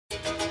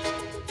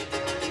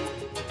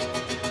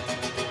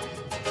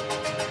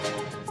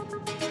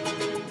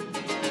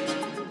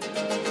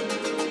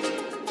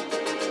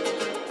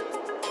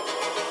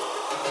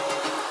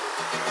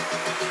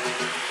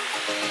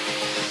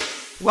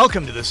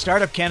Welcome to the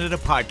Startup Canada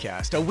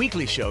podcast, a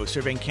weekly show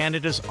serving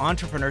Canada's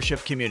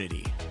entrepreneurship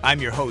community.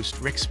 I'm your host,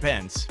 Rick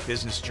Spence,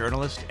 business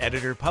journalist,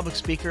 editor, public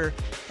speaker,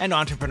 and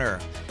entrepreneur.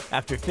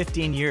 After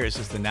 15 years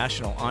as the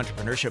national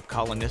entrepreneurship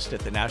columnist at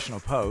the National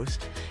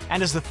Post,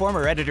 and as the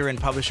former editor and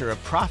publisher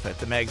of Profit,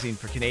 the magazine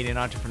for Canadian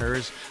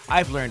entrepreneurs,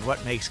 I've learned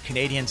what makes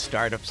Canadian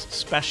startups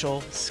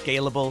special,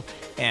 scalable,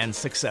 and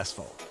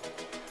successful.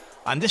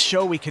 On this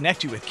show, we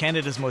connect you with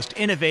Canada's most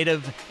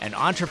innovative and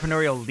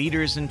entrepreneurial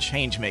leaders and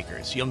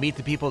changemakers. You'll meet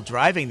the people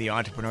driving the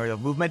entrepreneurial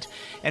movement,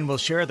 and we'll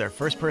share their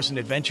first-person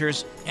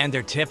adventures and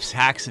their tips,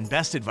 hacks, and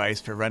best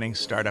advice for running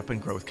startup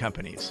and growth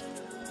companies.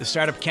 The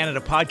Startup Canada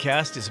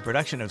podcast is a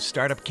production of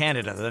Startup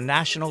Canada, the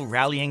national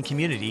rallying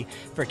community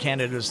for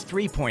Canada's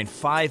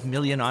 3.5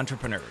 million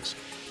entrepreneurs.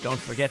 Don't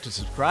forget to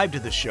subscribe to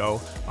the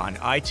show on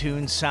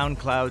iTunes,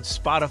 SoundCloud,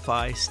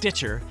 Spotify,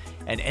 Stitcher,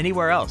 and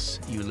anywhere else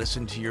you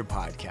listen to your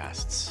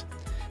podcasts.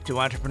 To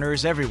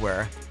entrepreneurs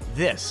everywhere,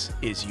 this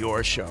is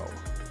your show.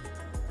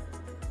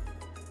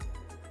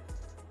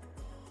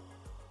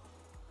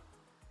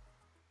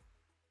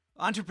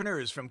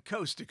 Entrepreneurs from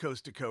coast to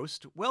coast to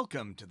coast,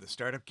 welcome to the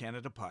Startup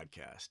Canada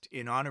podcast.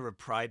 In honor of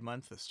Pride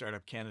Month, the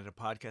Startup Canada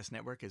Podcast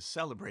Network is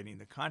celebrating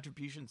the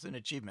contributions and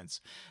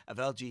achievements of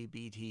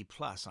LGBT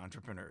plus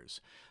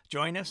entrepreneurs.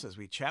 Join us as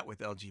we chat with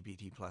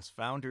LGBT plus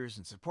founders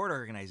and support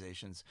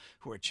organizations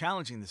who are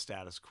challenging the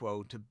status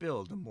quo to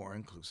build a more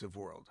inclusive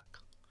world.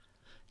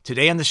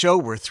 Today on the show,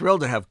 we're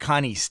thrilled to have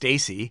Connie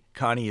Stacey.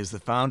 Connie is the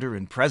founder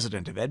and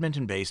president of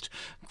Edmonton-based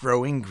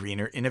Growing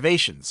Greener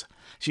Innovations.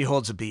 She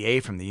holds a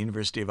BA from the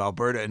University of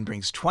Alberta and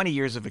brings 20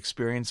 years of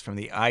experience from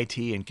the IT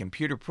and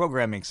computer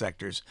programming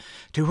sectors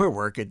to her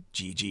work at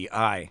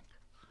GGI.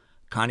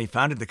 Connie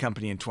founded the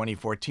company in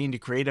 2014 to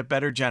create a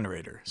better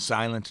generator,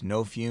 silent,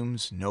 no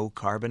fumes, no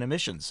carbon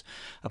emissions.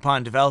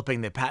 Upon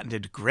developing the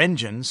patented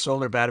Grengen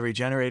solar battery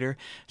generator,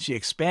 she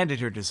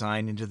expanded her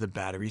design into the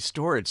battery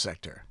storage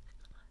sector.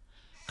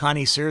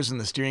 Connie serves on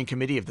the steering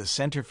committee of the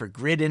Centre for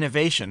Grid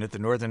Innovation at the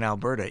Northern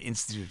Alberta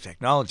Institute of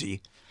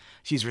Technology.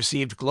 She's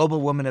received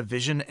Global Woman of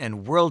Vision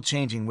and World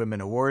Changing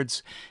Women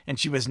Awards, and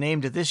she was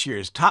named to this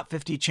year's Top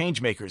 50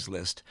 Changemakers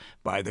list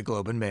by the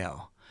Globe and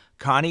Mail.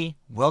 Connie,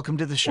 welcome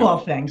to the show. Well,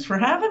 thanks for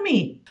having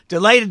me.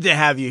 Delighted to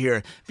have you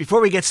here.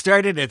 Before we get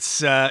started,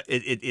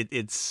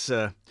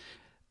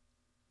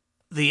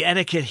 the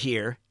etiquette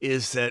here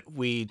is that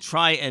we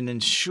try and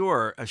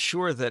assure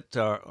that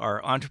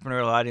our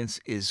entrepreneurial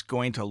audience is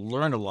going to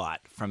learn a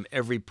lot from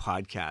every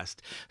podcast.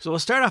 So we'll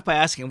start off by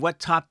asking what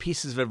top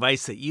pieces of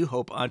advice that you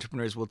hope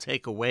entrepreneurs will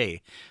take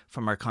away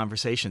from our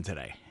conversation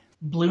today.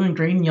 Blue and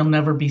green, you'll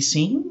never be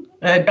seen.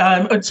 We're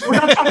not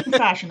talking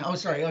fashion. Oh,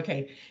 sorry.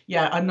 Okay.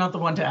 Yeah, I'm not the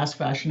one to ask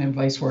fashion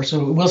advice for,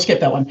 so we'll skip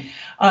that one.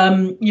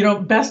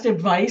 Best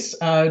advice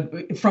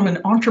from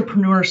an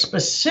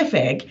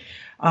entrepreneur-specific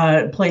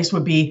place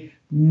would be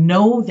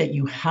know that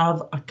you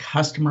have a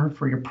customer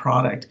for your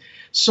product.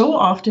 So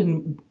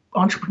often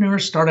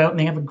entrepreneurs start out and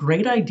they have a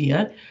great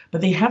idea,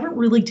 but they haven't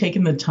really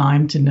taken the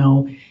time to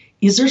know,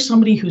 is there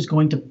somebody who's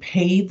going to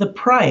pay the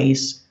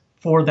price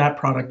for that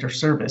product or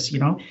service,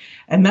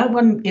 And that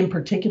one in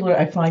particular,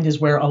 I find is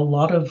where a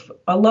lot of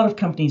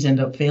companies end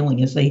up failing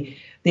is they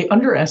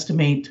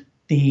underestimate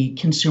the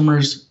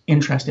consumer's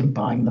interest in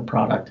buying the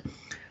product.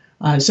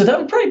 So that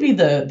would probably be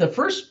the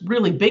first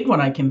really big one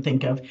I can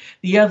think of.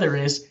 The other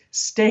is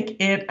stick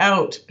it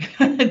out.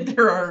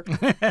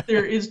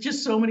 There is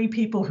just so many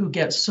people who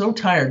get so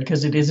tired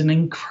because it is an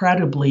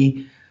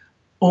incredibly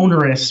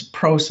onerous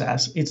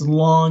process. It's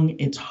long,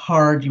 it's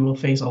hard. You will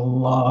face a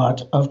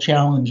lot of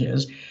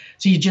challenges.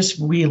 So you just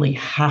really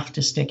have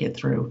to stick it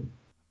through.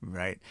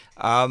 Right.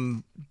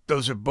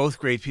 Those are both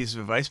great pieces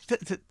of advice.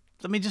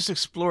 Let me just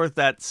explore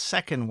that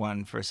second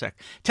one for a sec.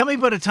 Tell me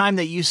about a time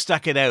that you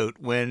stuck it out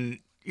when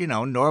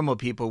normal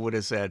people would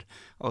have said,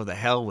 oh, the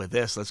hell with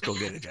this. Let's go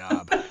get a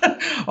job.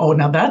 Oh,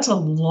 now that's a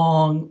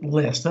long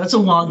list.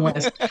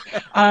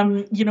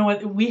 You know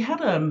what? We had,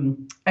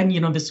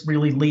 this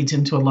really leads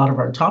into a lot of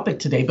our topic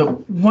today,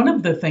 but one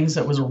of the things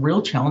that was a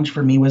real challenge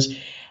for me was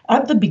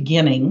at the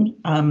beginning,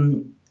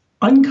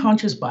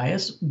 unconscious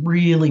bias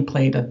really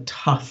played a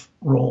tough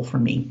role for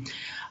me.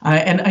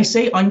 And I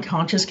say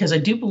unconscious because I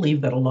do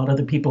believe that a lot of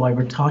the people I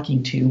were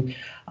talking to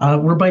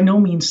were by no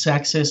means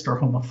sexist or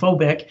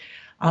homophobic.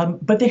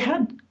 But they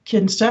had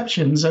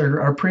conceptions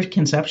or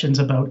preconceptions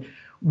about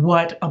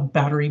what a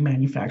battery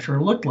manufacturer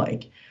looked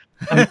like.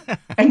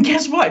 And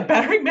guess what?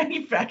 Battery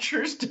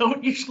manufacturers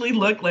don't usually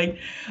look like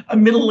a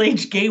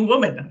middle-aged gay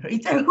woman.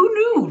 Who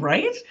knew,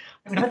 right?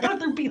 I mean, I thought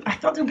there'd be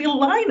a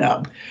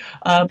lineup.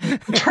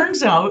 It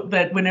turns out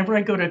that whenever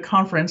I go to a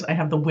conference, I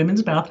have the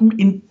women's bathroom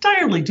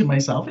entirely to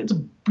myself. It's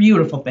a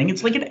beautiful thing.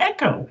 It's like an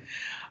echo.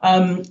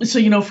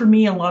 So for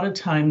me, a lot of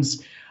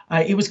times,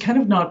 it was kind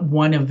of not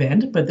one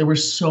event, but there were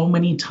so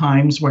many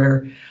times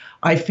where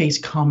I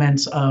faced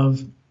comments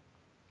of,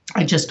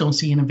 I just don't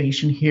see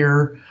innovation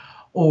here,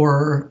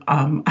 or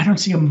I don't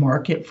see a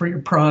market for your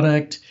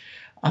product.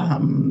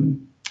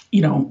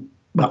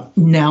 well,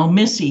 now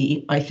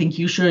Missy, I think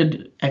you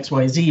should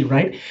XYZ,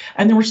 right?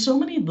 And there were so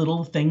many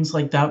little things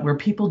like that where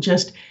people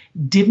just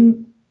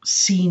didn't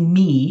see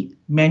me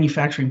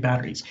manufacturing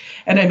batteries.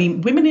 And I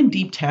mean, women in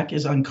deep tech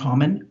is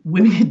uncommon.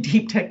 Women in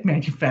deep tech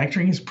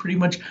manufacturing is pretty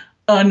much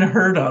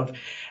unheard of.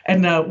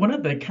 And one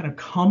of the kind of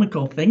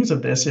comical things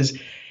of this is,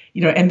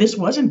 and this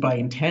wasn't by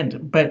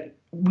intent, but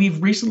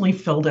we've recently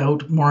filled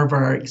out more of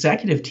our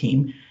executive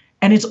team,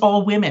 and it's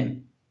all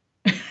women.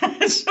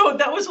 So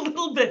that was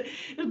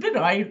a bit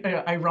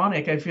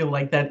ironic. I feel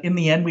like that in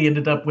the end we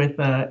ended up with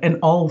an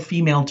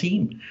all-female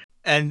team.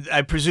 And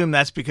I presume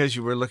that's because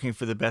you were looking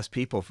for the best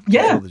people to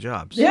fill the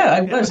jobs. Yeah,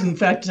 I was. In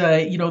fact,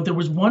 there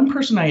was one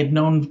person I had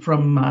known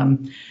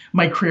from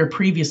my career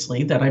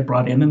previously that I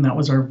brought in, and that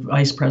was our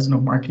vice president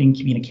of marketing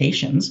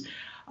communications.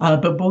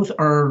 But both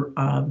our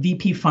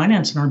VP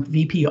finance and our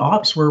VP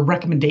ops were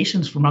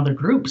recommendations from other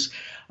groups.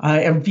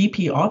 And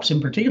VP ops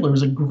in particular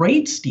was a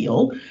great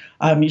steal.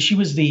 She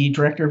was the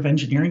director of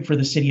engineering for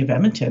the city of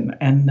Edmonton.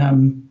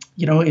 And,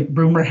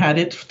 rumor had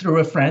it through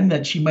a friend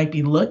that she might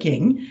be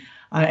looking.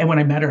 And when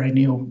I met her, I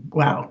knew,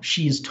 wow,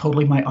 she's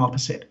totally my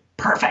opposite.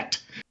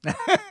 Perfect.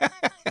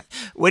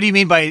 What do you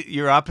mean by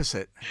your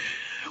opposite?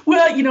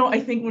 Well, I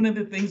think one of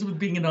the things with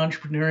being an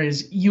entrepreneur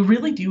is you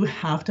really do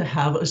have to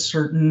have a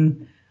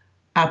certain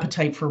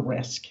appetite for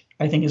risk,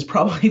 I think is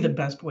probably the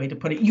best way to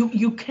put it.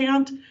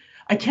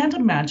 I can't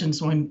imagine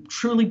someone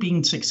truly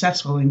being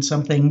successful in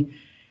something,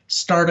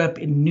 startup,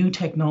 in new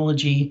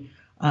technology,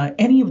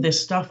 any of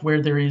this stuff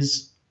where there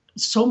is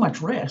so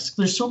much risk.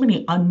 There's so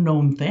many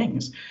unknown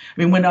things.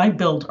 I mean, when I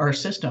built our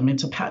system,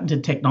 it's a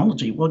patented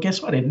technology. Well,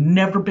 guess what? It had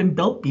never been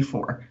built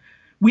before.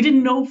 We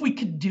didn't know if we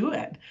could do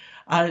it.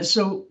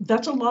 So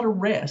that's a lot of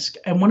risk.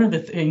 And one of the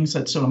things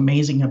that's so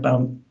amazing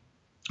about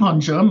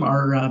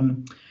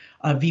Anjum,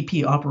 our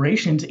VP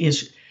operations,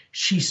 is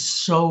she's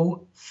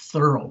so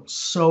thorough,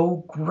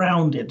 so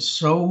grounded,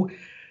 so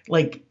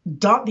like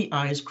dot the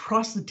I's,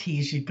 cross the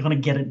T's, she's going to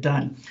get it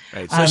done.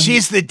 Right. So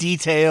she's the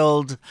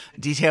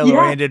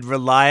detail-oriented,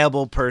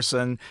 reliable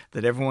person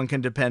that everyone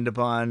can depend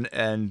upon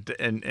and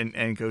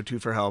go to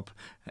for help.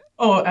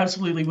 Oh,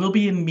 absolutely. We'll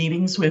be in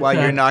meetings with... While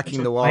you're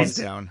knocking the walls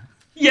down.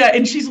 Yeah,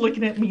 and she's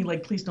looking at me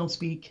like, please don't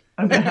speak.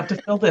 I'm going to have to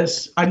fill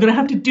this. I'm going to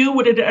have to do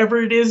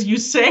whatever it is you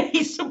say.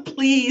 So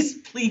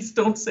please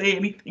don't say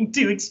anything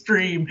too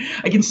extreme.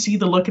 I can see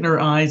the look in her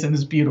eyes, and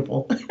it's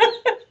beautiful.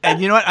 And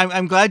you know what?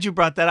 I'm glad you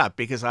brought that up,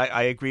 because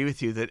I agree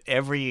with you that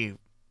every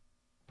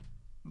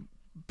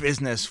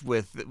business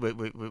with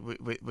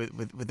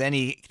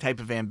any type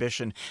of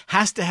ambition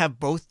has to have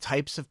both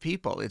types of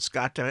people. It's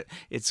got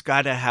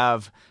to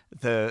have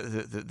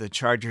the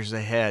chargers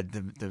ahead,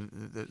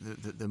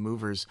 the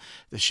movers,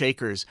 the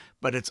shakers,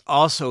 but it's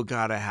also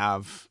got to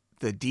have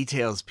the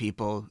details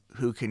people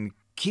who can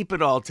keep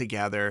it all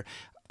together.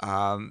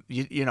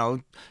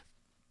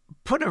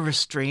 Put a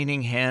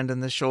restraining hand on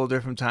the shoulder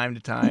from time to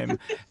time,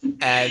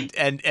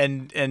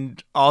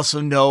 and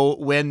also know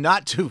when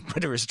not to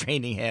put a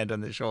restraining hand on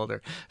the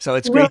shoulder. So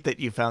it's great that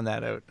you found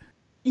that out.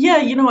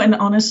 Yeah, and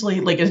honestly,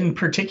 like in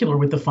particular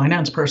with the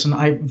finance person,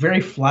 I very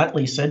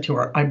flatly said to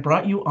her, I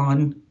brought you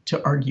on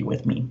to argue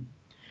with me,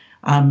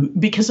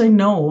 because I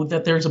know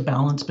that there's a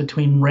balance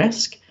between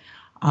risk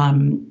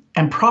and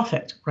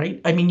profit, right?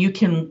 I mean, you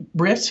can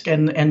risk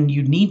and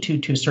you need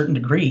to a certain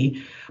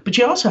degree, but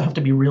you also have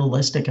to be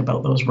realistic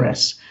about those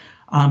risks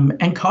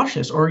and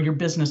cautious, or your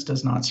business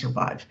does not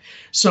survive.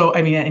 So,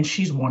 I mean, and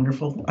she's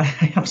wonderful.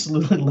 I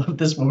absolutely love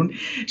this woman.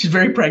 She's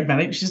very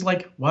pragmatic. She's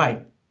like,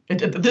 why?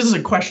 This is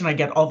a question I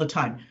get all the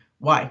time.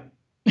 Why?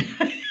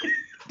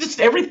 Just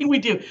everything we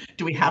do.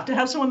 Do we have to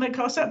have someone that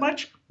costs that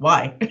much?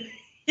 Why?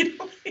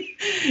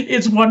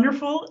 It's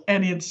wonderful,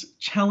 and it's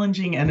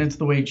challenging, and it's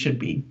the way it should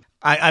be.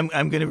 I'm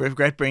going to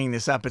regret bringing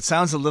this up. It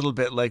sounds a little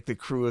bit like the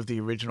crew of the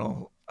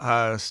original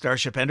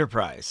Starship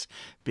Enterprise,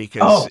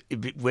 because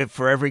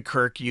for every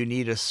Kirk, you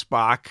need a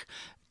Spock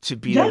to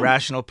be a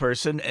rational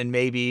person, and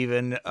maybe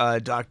even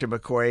Dr.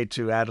 McCoy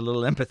to add a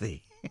little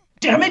empathy.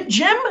 Damn it,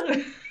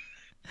 Jim!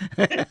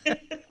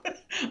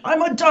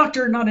 I'm a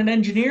doctor, not an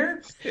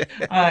engineer.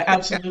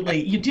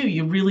 Absolutely. You do.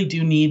 You really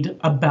do need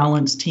a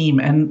balanced team.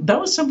 And that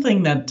was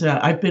something that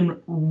I've been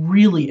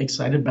really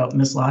excited about in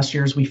this last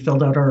year as we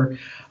filled out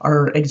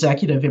our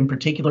executive in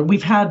particular.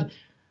 We've had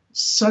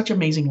such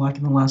amazing luck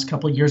in the last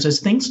couple of years. As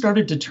things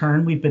started to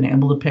turn, we've been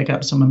able to pick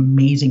up some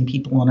amazing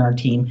people on our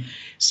team,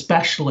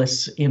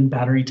 specialists in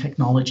battery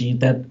technology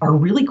that are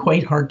really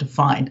quite hard to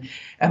find.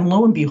 And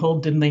lo and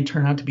behold, didn't they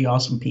turn out to be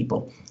awesome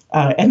people?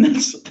 And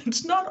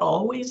that's not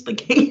always the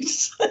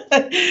case.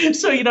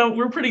 So,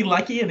 we're pretty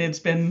lucky, and it's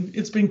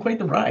been quite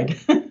the ride.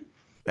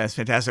 That's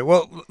fantastic.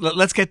 Well,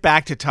 let's get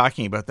back to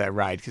talking about that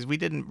ride, because we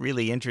didn't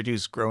really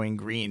introduce Growing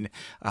Green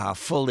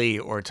fully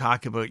or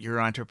talk about your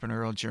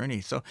entrepreneurial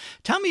journey. So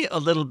tell me a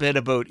little bit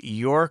about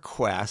your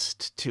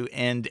quest to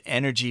end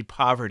energy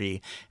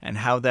poverty and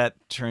how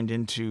that turned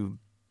into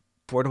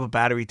portable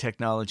battery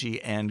technology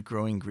and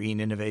Growing Green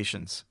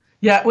innovations.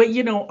 Yeah,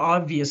 well,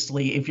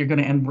 obviously, if you're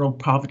going to end world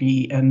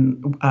poverty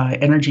and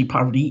energy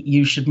poverty,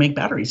 you should make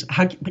batteries.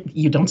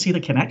 You don't see the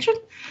connection?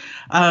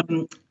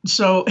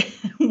 So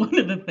one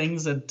of the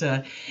things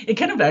that it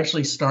kind of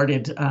actually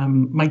started,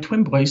 my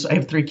twin boys, I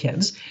have three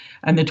kids,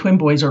 and the twin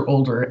boys are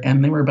older,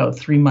 and they were about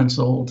 3 months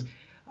old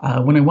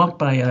when I walked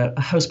by a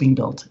house being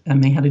built,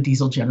 and they had a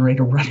diesel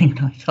generator running,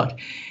 and I thought,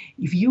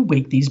 if you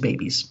wake these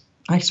babies,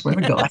 I swear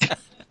to God.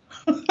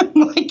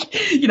 Like,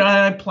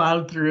 I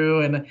plowed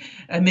through and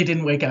they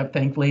didn't wake up,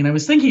 thankfully. And I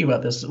was thinking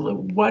about this.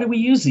 Why do we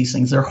use these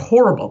things? They're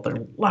horrible.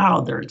 They're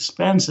loud. They're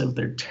expensive.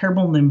 They're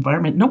terrible in the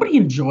environment. Nobody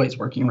enjoys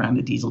working around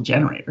a diesel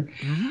generator.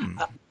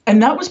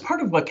 And that was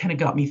part of what kind of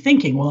got me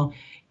thinking, well,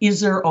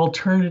 is there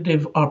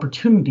alternative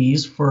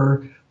opportunities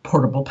for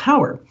portable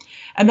power?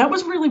 And that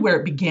was really where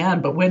it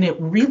began. But when it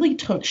really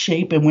took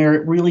shape and where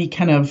it really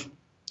kind of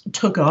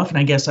took off, and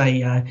I guess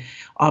I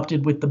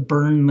opted with the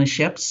burn the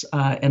ships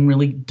and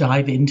really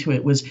dive into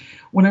it, was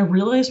when I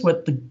realized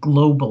what the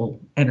global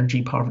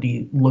energy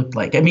poverty looked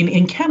like. I mean,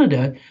 in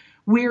Canada,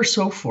 we are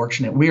so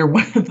fortunate. We have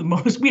one of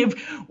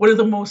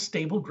the most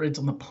stable grids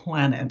on the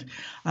planet.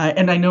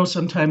 And I know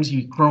sometimes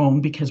you groan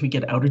because we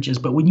get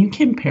outages, but when you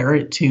compare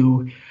it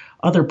to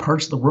other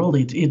parts of the world,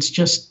 it's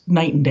just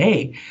night and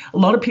day. A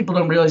lot of people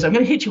don't realize. I'm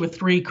going to hit you with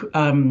three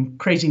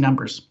crazy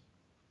numbers.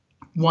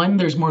 One,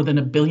 there's more than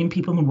 1 billion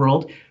people in the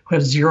world who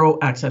have zero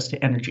access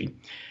to energy.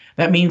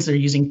 That means they're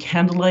using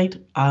candlelight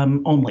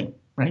only,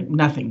 right?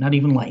 Nothing, not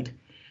even light.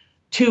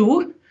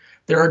 Two,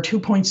 there are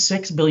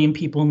 2.6 billion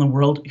people in the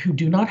world who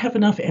do not have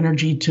enough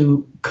energy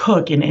to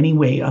cook in any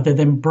way other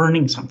than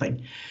burning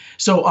something.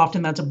 So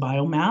often that's a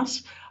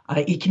biomass.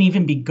 It can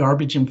even be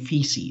garbage and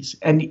feces.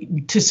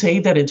 And to say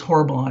that it's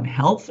horrible on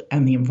health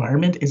and the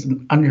environment is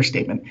an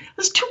understatement.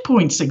 That's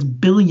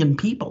 2.6 billion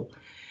people.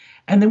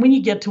 And then when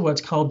you get to what's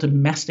called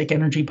domestic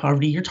energy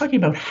poverty, you're talking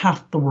about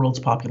half the world's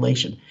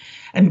population.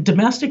 And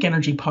domestic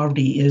energy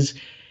poverty is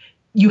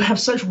you have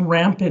such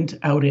rampant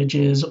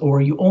outages,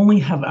 or you only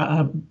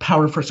have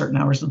power for certain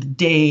hours of the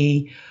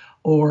day,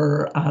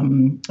 or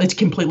it's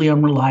completely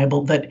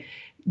unreliable, that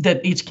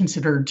it's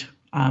considered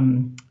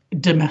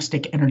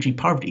domestic energy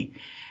poverty.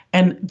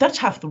 And that's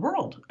half the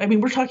world. I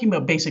mean, we're talking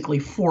about basically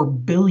 4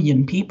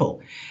 billion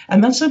people.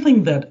 And that's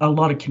something that a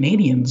lot of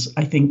Canadians,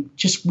 I think,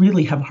 just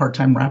really have a hard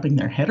time wrapping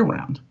their head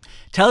around.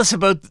 Tell us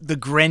about the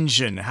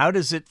Grengen. How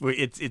does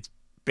it's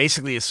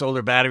basically a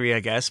solar battery, I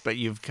guess, but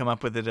you've come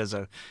up with it as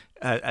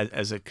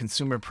a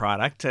consumer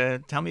product.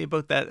 Tell me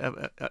about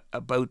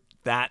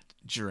that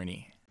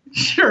journey.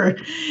 Sure.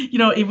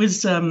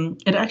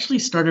 It actually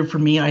started for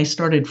me. I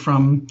started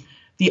from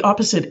the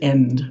opposite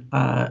end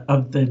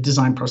of the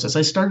design process.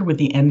 I started with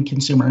the end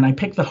consumer, and I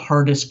picked the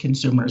hardest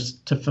consumers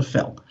to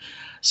fulfill.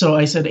 So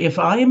I said, if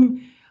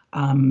I'm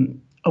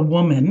a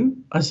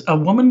woman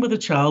with a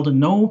child and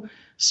no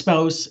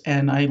spouse,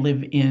 and I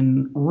live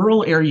in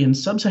rural area in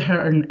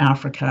sub-Saharan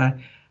Africa,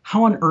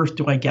 how on earth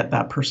do I get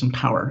that person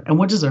power? And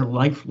what does their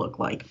life look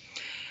like?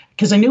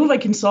 Because I knew if I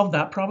can solve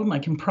that problem, I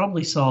can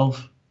probably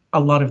solve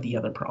a lot of the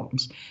other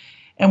problems.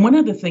 And one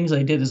of the things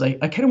I did is I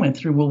kind of went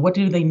through, well, what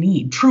do they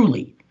need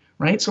truly?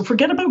 Right? So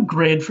forget about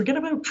grid, forget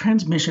about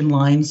transmission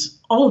lines,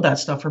 all of that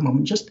stuff for a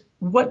moment. Just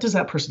what does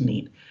that person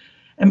need?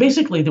 And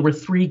basically, there were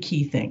three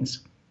key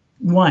things.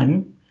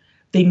 One,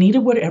 they needed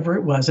whatever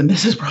it was, and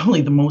this is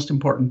probably the most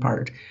important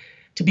part,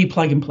 to be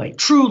plug and play,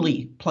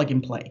 truly plug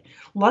and play.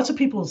 Lots of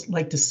people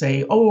like to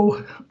say,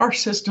 oh, our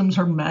systems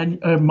are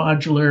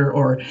modular,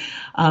 or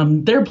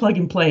they're plug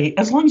and play,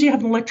 as long as you have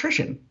an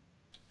electrician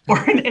or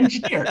an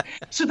engineer.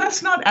 So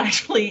that's not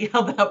actually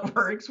how that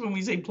works when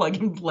we say plug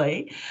and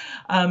play.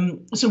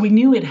 So we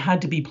knew it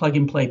had to be plug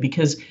and play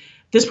because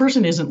this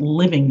person isn't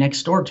living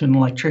next door to an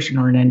electrician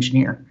or an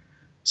engineer.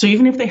 So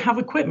even if they have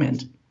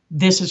equipment,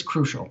 this is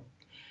crucial.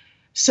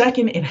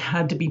 Second, it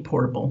had to be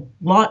portable.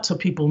 Lots of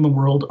people in the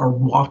world are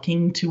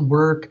walking to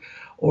work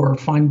or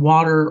find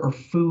water or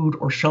food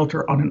or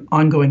shelter on an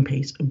ongoing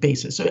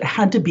basis. So it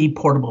had to be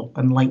portable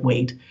and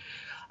lightweight.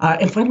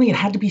 And finally, it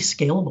had to be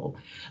scalable.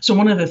 So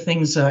one of the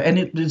things, and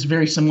it is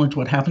very similar to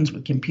what happens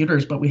with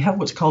computers, but we have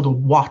what's called a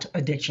watt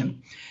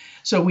addiction.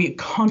 So we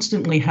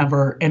constantly have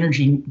our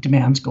energy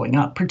demands going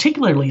up,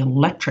 particularly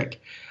electric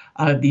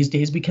these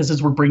days, because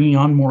as we're bringing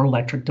on more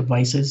electric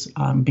devices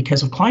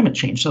because of climate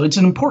change. So it's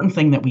an important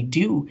thing that we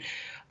do,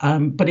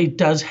 but it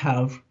does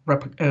have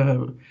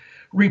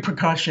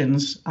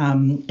repercussions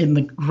in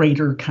the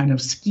greater kind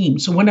of scheme.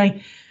 So when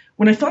I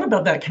thought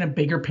about that kind of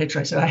bigger picture,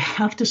 I said, I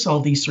have to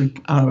solve these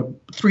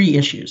three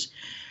issues.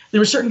 There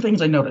were certain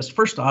things I noticed.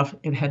 First off,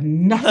 it had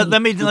nothing.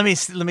 Let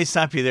me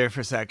stop you there for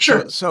a sec.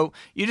 Sure. So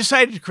you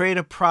decided to create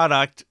a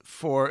product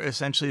for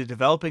essentially the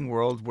developing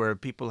world where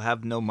people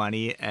have no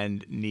money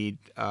and need,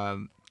 as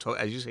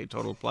you say,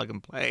 total plug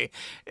and play.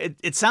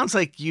 It sounds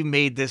like you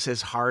made this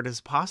as hard as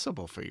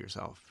possible for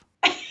yourself.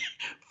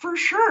 For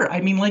sure.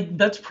 I mean,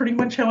 that's pretty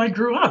much how I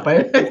grew up.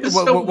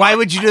 Why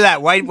would you do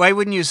that? Why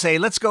wouldn't you say,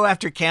 let's go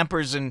after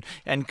campers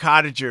and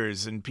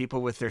cottagers and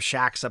people with their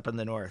shacks up in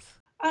the north?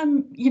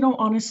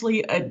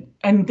 Honestly,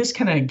 and this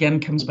kind of, again,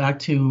 comes back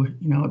to,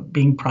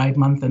 being Pride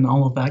Month and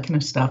all of that kind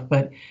of stuff.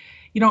 But,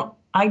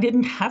 I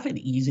didn't have it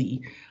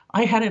easy.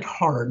 I had it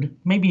hard.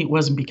 Maybe it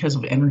wasn't because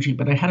of energy,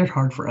 but I had it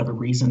hard for other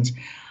reasons.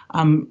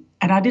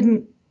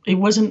 And it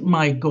wasn't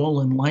my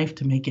goal in life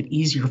to make it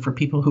easier for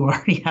people who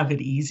already have it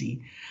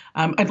easy.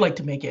 I'd like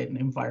to make it an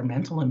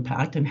environmental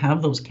impact and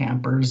have those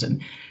campers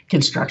and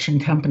construction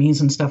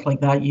companies and stuff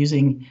like that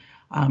using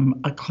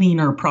a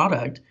cleaner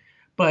product.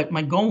 But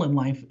my goal in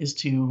life is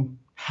to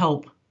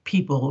help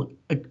people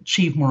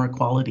achieve more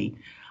equality.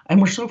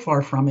 And we're so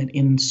far from it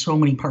in so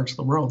many parts of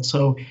the world.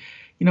 So,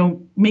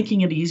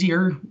 making it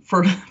easier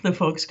for the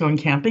folks going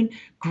camping,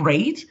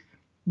 great,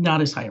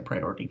 not as high a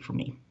priority for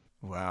me.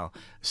 Wow.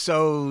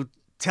 So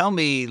tell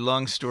me,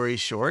 long story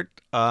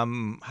short,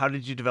 how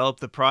did you develop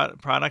the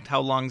product?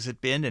 How long has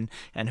it been,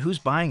 and who's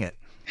buying it?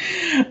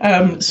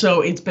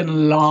 So it's been a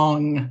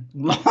long,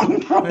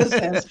 long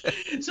process.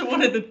 So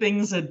one of the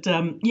things that,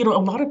 a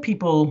lot of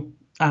people,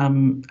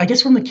 I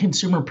guess from the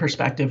consumer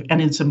perspective,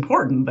 and it's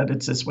important that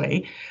it's this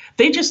way,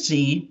 they just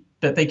see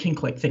that they can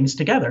click things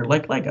together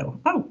like Lego.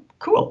 Oh,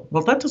 cool.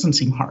 Well, that doesn't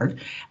seem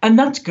hard. And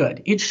that's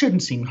good. It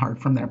shouldn't seem hard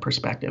from their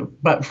perspective.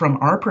 But from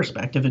our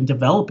perspective in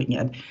developing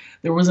it,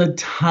 there was a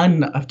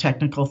ton of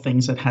technical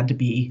things that had to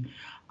be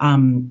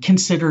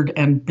considered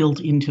and built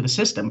into the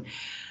system.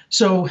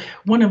 So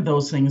one of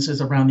those things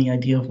is around the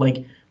idea of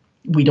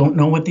we don't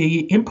know what the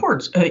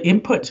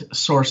input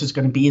source is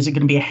going to be. Is it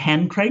going to be a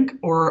hand crank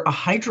or a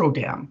hydro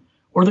dam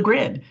or the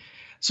grid?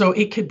 So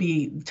it could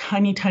be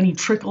tiny, tiny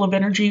trickle of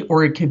energy,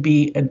 or it could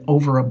be an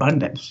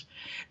overabundance.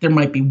 There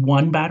might be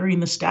one battery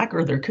in the stack,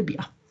 or there could be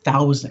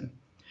 1,000.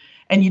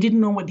 And you didn't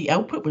know what the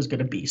output was going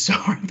to be. So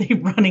are they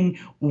running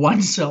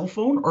one cell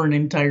phone or an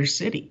entire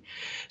city?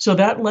 So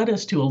that led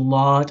us to a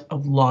lot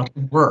of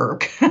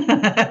work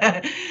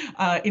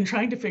in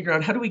trying to figure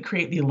out how do we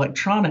create the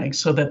electronics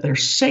so that they're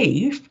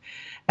safe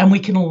and we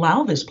can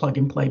allow this plug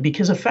and play,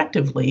 because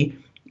effectively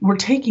we're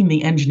taking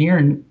the engineer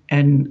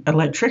and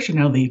electrician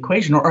out of the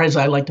equation, or as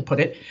I like to put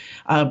it,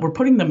 we're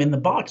putting them in the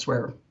box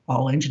where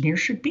all engineers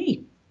should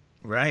be.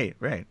 Right.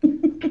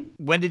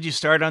 When did you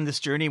start on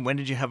this journey? When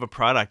did you have a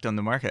product on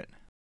the market?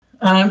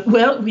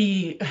 Well,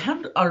 we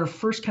had our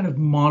first kind of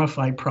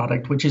modified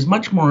product, which is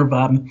much more of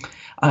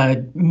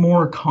a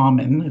more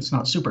common, it's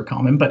not super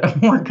common, but a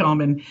more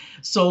common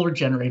solar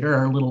generator,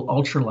 our little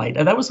ultralight.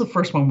 And that was the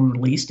first one we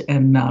released.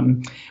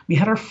 And we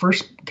had our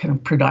first kind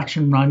of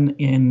production run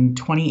in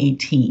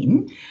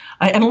 2018.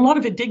 And a lot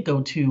of it did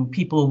go to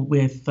people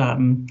with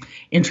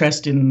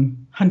interest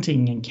in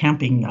hunting and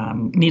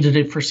camping, needed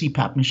it for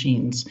CPAP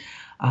machines.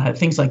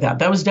 Things like that.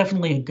 That was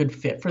definitely a good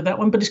fit for that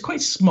one, but it's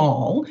quite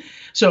small.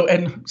 So,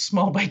 and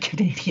small by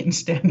Canadian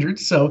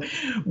standards. So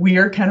we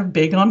are kind of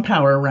big on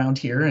power around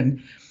here.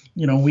 And,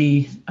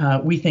 we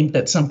think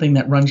that something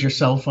that runs your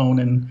cell phone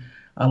and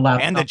a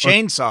laptop. And a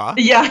chainsaw.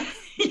 Yeah.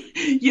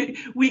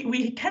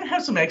 We kind of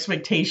have some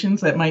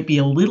expectations that might be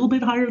a little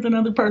bit higher than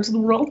other parts of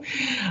the world.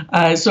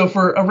 So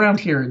for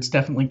around here, it's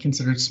definitely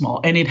considered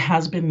small. And it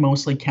has been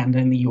mostly Canada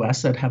and the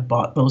US that have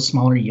bought those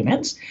smaller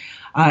units.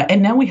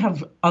 And now we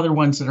have other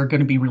ones that are going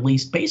to be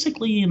released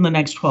basically in the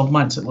next 12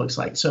 months, it looks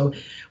like. So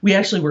we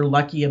actually were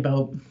lucky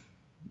about,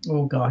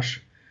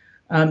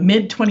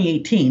 mid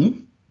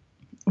 2018,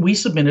 we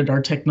submitted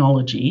our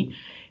technology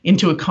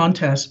into a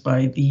contest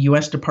by the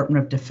US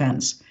Department of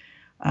Defense.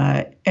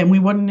 And we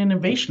won an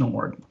innovation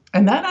award.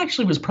 And that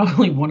actually was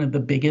probably one of the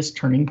biggest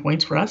turning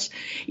points for us.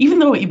 Even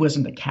though it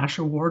wasn't a cash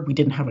award, we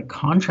didn't have a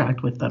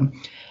contract with them.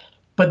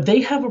 But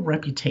they have a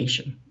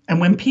reputation. And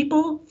when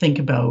people think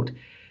about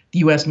the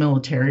U.S.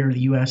 military or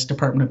the U.S.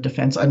 Department of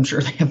Defense, I'm sure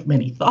they have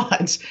many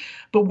thoughts.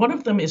 But one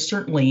of them is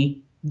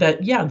certainly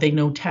that, they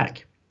know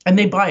tech. And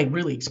they buy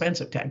really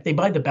expensive tech. They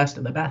buy the best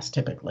of the best,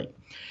 typically.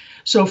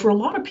 So for a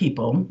lot of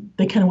people,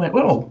 they kind of went,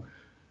 well,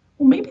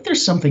 maybe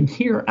there's something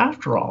here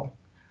after all.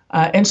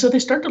 And so they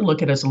started to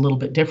look at us a little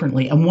bit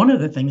differently. And one of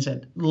the things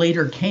that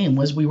later came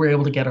was we were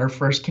able to get our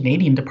first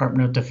Canadian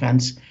Department of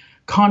Defense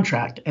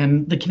contract.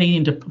 And the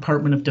Canadian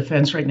Department of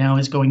Defense right now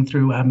is going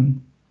through a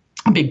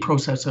big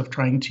process of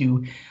trying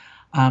to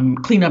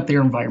clean up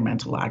their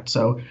environmental act.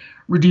 So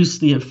reduce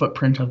the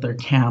footprint of their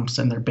camps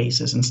and their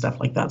bases and stuff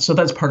like that. So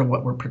that's part of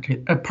what we're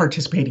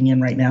participating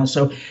in right now.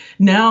 So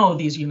now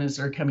these units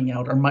that are coming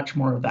out are much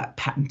more of that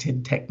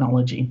patented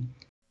technology.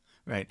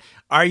 Right.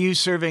 Are you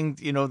serving,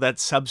 that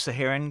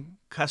sub-Saharan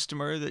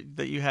customer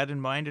that you had in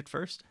mind at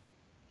first?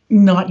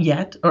 Not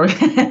yet, or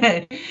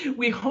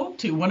we hope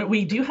to.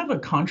 We do have a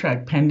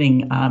contract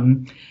pending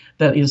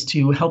that is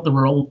to help the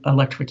rural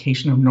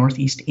electrification of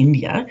Northeast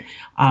India,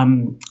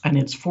 and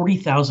it's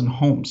 40,000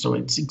 homes, so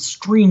it's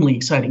extremely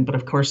exciting. But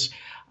of course,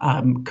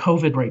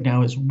 COVID right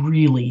now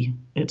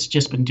it's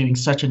just been doing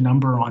such a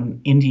number on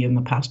India in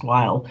the past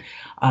while.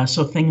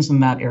 So things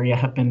in that area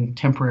have been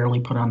temporarily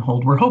put on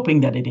hold. We're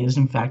hoping that it is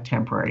in fact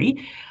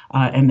temporary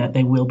and that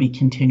they will be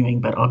continuing,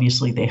 but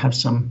obviously they have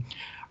some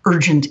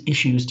urgent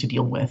issues to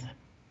deal with.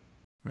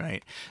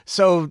 Right.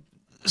 So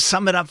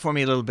sum it up for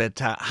me a little bit.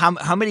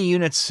 How many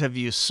units have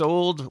you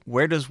sold?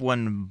 Where does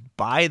one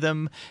buy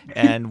them?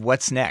 And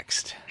what's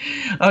next?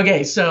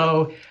 Okay,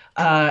 so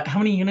How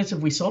many units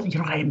have we sold?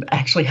 I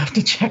actually have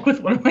to check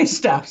with one of my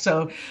staff.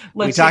 So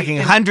We let's say talking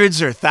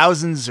hundreds or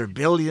thousands or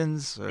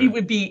billions? it Or...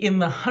 would be in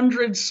the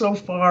hundreds so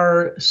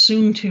far,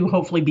 soon to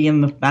hopefully be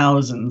in the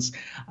thousands.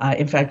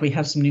 In fact, we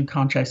have some new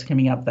contracts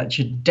coming up that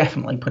should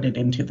definitely put it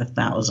into the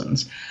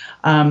thousands.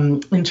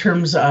 In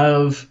terms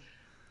of,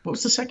 what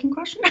was the second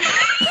question?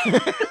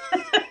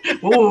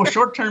 Oh,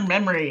 short-term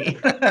memory.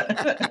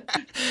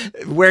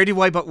 Where do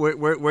we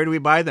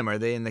buy them? Are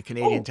they in the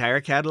Canadian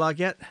Tire catalog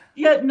yet?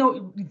 Yeah,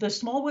 no, the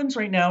small ones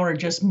right now are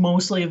just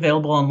mostly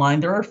available online.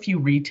 There are a few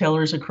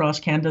retailers across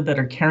Canada that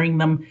are carrying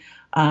them,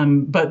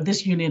 but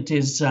this unit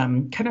is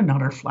kind of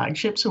not our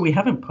flagship, so we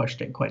haven't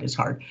pushed it quite as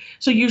hard.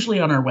 So usually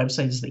on our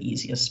website is the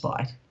easiest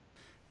spot.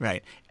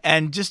 Right.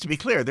 And just to be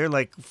clear, they're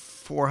like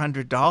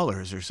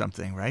 $400 or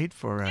something, right?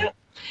 For Yeah.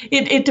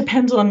 It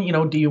depends on,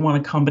 do you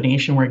want a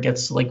combination where it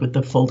gets like with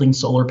the folding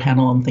solar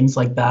panel and things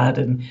like that.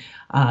 And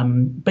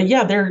but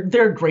yeah,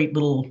 they're a great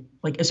little,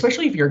 like,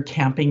 especially if you're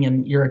camping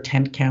and you're a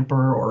tent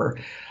camper or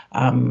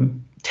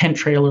tent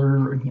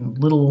trailer,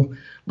 little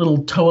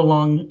tow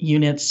along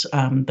units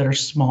that are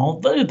small.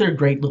 They're a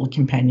great little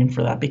companion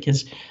for that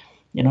because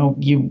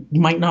you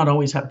might not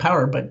always have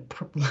power, but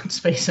let's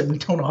face it, we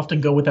don't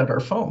often go without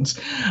our phones.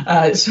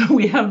 So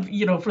we have,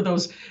 for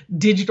those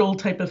digital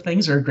type of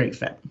things are a great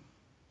fit.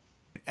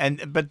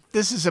 But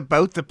this is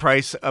about the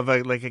price of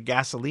a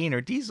gasoline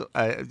or diesel,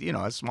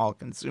 a small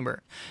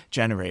consumer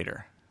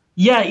generator.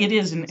 Yeah, it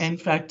is. And in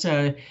fact,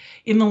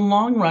 in the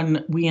long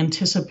run, we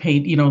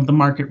anticipate, the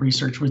market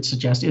research would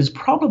suggest is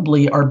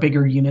probably our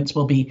bigger units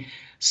will be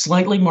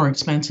slightly more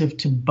expensive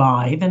to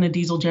buy than a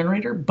diesel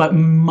generator, but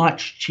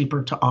much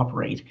cheaper to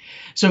operate.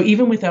 So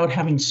even without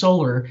having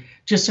solar,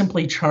 just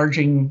simply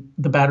charging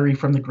the battery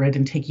from the grid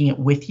and taking it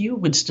with you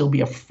would still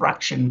be a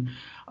fraction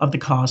of the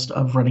cost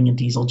of running a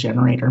diesel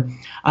generator.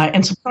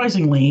 And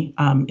surprisingly,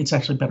 it's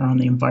actually better on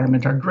the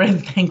environment. Our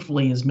grid,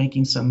 thankfully, is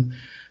making some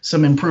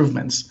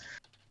improvements.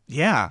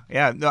 Yeah.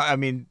 No, I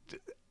mean,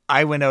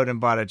 I went out and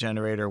bought a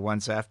generator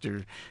once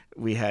after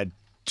we had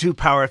 2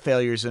 power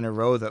failures in a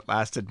row that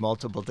lasted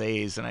multiple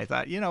days. And I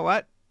thought, you know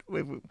what?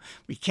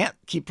 We can't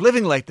keep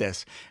living like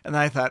this. And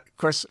I thought, of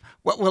course,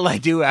 what will I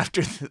do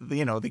after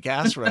the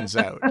gas runs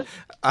out?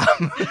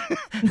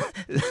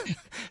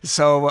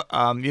 So,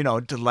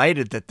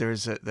 delighted that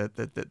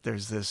that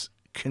there's this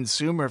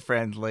consumer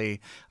friendly,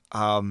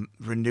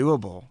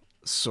 renewable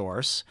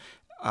source.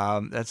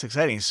 That's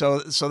exciting. So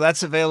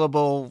that's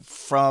available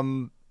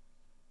from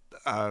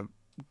the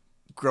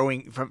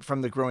Growing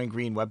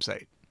Green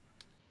website.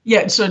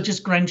 Yeah, so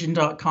just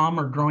grengen.com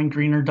or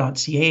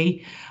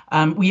growinggreener.ca.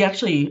 We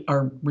actually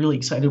are really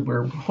excited.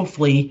 We're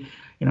hopefully,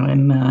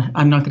 and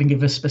I'm not going to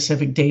give a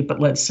specific date, but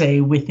let's say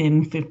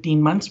within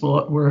 15 months,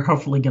 we're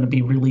hopefully going to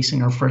be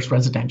releasing our first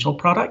residential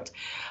product.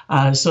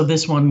 So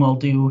this one will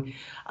do,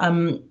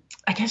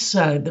 I guess,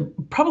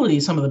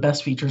 probably some of the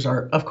best features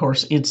are, of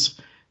course, it's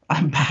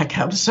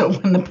backup. So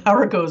when the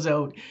power goes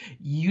out,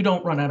 you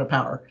don't run out of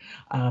power.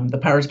 The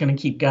power is going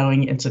to keep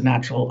going. It's a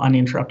natural,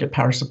 uninterrupted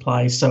power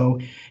supply. So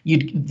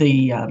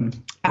the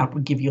app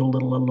would give you a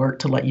little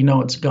alert to let you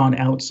know it's gone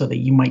out, so that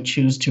you might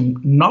choose to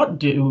not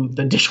do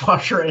the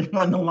dishwasher and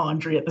run the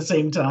laundry at the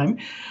same time,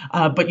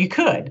 but you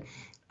could.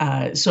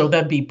 So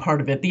that'd be part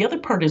of it. The other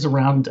part is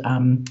around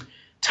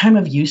time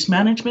of use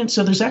management.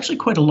 So there's actually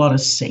quite a lot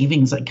of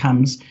savings that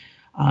comes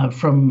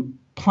from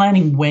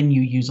planning when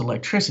you use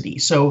electricity.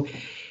 So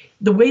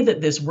the way that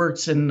this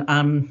works, and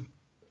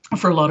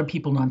for a lot of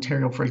people in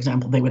Ontario, for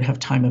example, they would have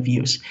time of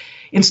use.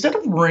 Instead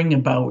of worrying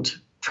about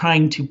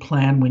trying to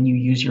plan when you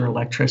use your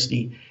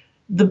electricity,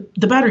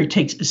 the battery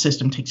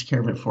system takes care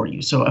of it for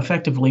you. So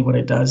effectively what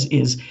it does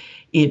is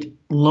it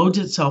loads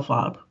itself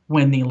up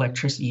when the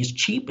electricity is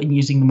cheap and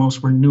using the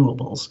most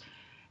renewables.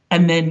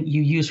 And then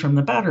you use from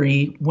the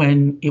battery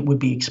when it would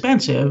be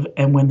expensive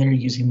and when they're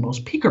using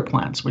most peaker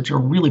plants, which are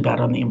really bad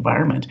on the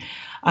environment.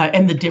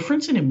 And the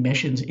difference in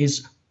emissions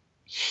is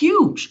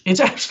huge. It's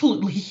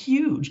absolutely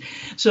huge.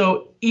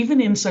 So even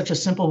in such a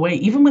simple way,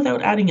 even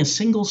without adding a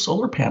single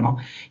solar panel,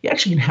 you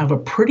actually can have a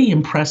pretty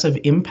impressive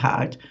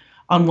impact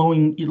on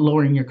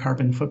lowering your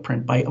carbon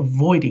footprint by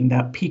avoiding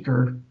that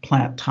peaker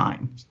plant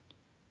time.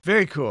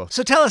 Very cool.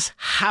 So tell us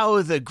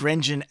how the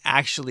Grengen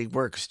actually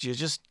works. Do you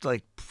just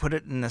put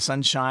it in the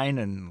sunshine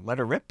and let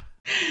her rip?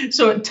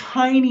 So a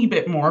tiny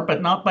bit more,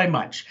 but not by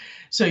much.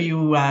 So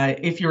you,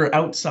 if you're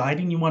outside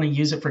and you want to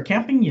use it for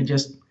camping, you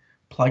just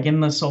plug in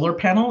the solar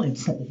panel.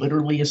 It's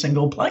literally a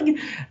single plug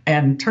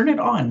and turn it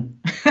on.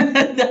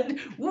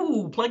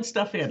 Plug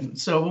stuff in.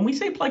 So when we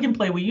say plug and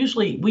play, we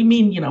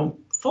mean,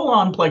 full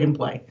on plug and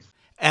play.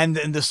 And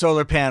the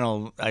solar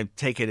panel, I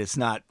take it, it's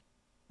not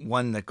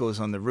one that goes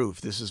on the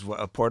roof. This is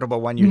a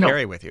portable one you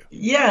carry with you.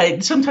 Yeah,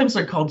 sometimes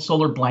they're called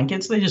solar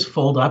blankets. They just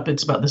fold up.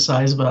 It's about the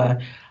size of a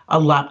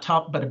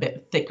laptop, but a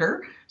bit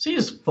thicker. So you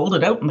just fold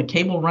it out and the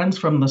cable runs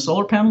from the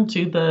solar panel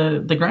to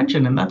the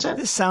Grengen, and that's it.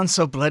 This sounds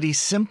so bloody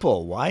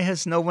simple. Why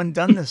has no one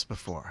done this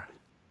before?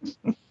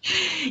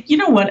 You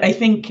know what? I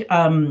think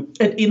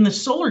in the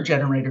solar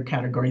generator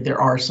category, there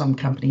are some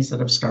companies that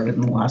have started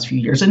in the last few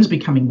years and it's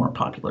becoming more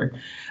popular.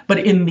 But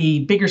in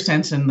the bigger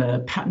sense, in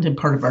the patented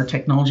part of our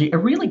technology, it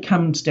really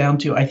comes down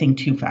to, I think,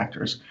 two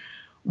factors.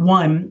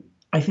 One,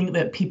 I think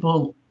that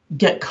people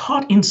get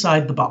caught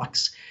inside the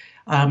box.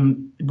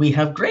 We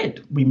have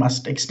grid. We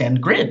must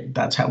extend grid.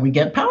 That's how we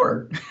get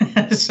power.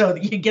 So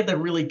you get the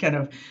really kind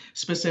of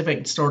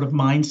specific sort of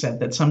mindset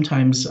that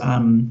sometimes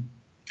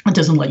it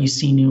doesn't let you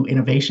see new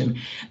innovation.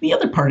 The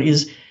other part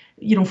is,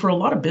 for a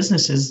lot of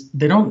businesses,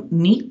 they don't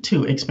need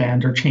to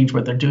expand or change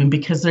what they're doing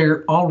because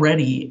they're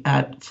already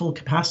at full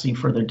capacity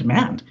for their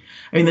demand.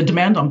 I mean, the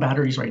demand on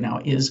batteries right now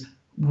is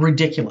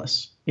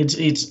ridiculous.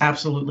 It's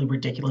absolutely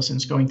ridiculous, and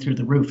it's going through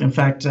the roof. In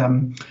fact,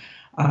 the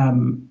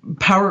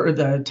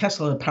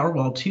Tesla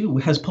Powerwall 2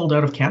 has pulled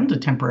out of Canada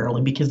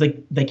temporarily because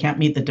they can't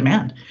meet the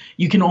demand.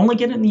 You can only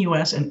get it in the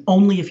US and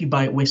only if you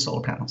buy it with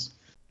solar panels.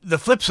 The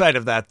flip side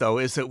of that, though,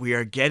 is that we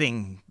are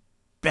getting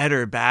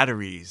better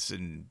batteries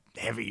and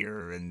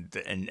heavier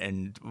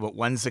and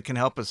ones that can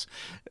help us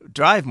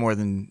drive more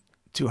than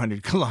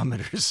 200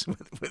 kilometers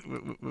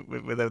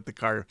without the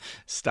car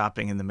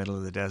stopping in the middle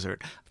of the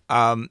desert.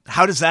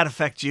 How does that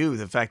affect you,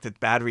 the fact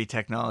that battery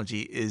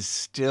technology is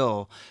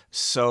still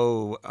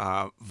so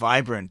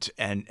vibrant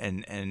and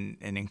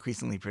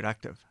increasingly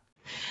productive?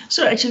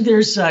 So actually,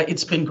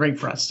 it's been great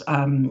for us.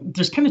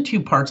 There's kind of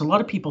two parts. A lot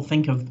of people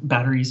think of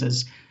batteries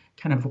as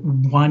kind of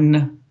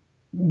one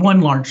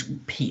large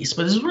piece,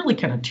 but there's really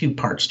kind of two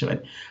parts to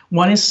it.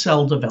 One is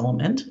cell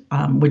development,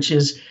 which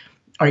is,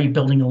 are you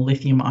building a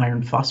lithium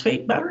iron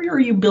phosphate battery, or are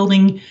you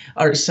building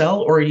a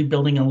cell, or are you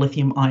building a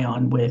lithium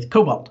ion with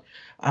cobalt?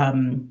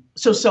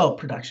 So cell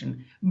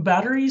production.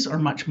 Batteries are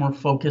much more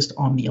focused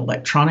on the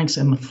electronics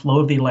and the flow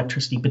of the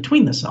electricity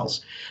between the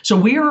cells. So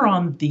we are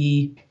on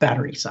the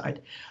battery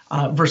side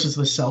versus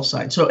the cell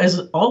side. So as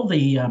all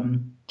the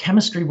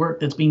chemistry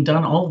work that's being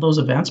done, all of those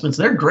advancements,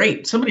 they're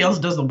great. Somebody else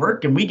does the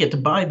work and we get to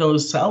buy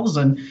those cells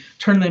and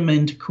turn them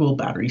into cool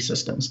battery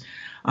systems.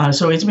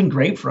 So it's been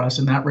great for us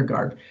in that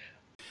regard.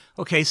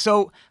 Okay,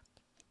 so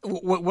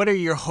what are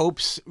your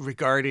hopes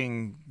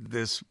regarding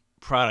this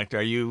product?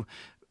 Are you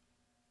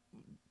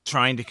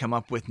trying to come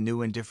up with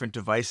new and different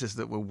devices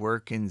that will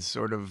work in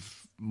sort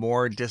of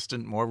more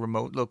distant, more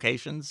remote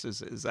locations?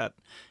 Is that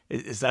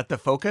the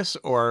focus,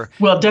 or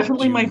well,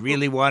 definitely do you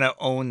really want to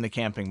own the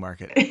camping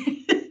market?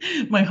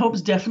 My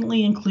hopes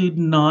definitely include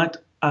not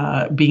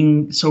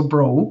being so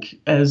broke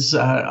as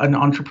an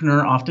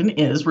entrepreneur often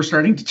is. We're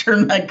starting to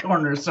turn that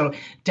corner, so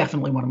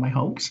definitely one of my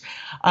hopes.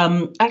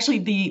 Actually,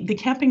 the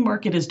camping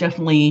market is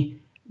definitely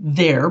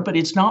there, but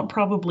it's not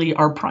probably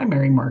our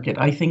primary market.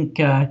 I think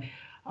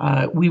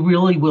we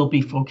really will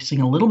be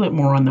focusing a little bit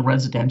more on the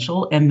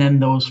residential and then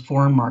those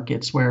foreign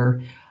markets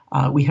where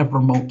we have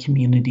remote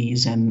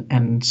communities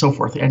and so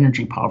forth,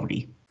 energy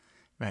poverty.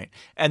 Right.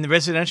 And the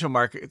residential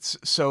markets,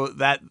 so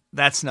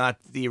that's not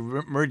the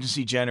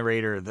emergency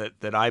generator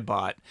that I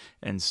bought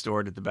and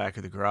stored at the back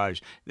of the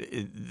garage.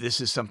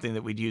 This is something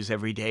that we'd use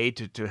every day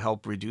to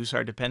help reduce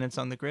our dependence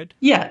on the grid?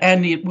 Yeah,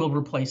 and it will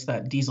replace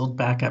that diesel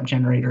backup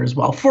generator as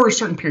well for a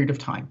certain period of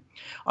time.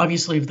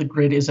 Obviously, if the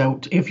grid is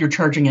out, if you're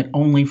charging it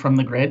only from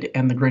the grid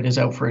and the grid is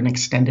out for an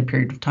extended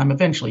period of time,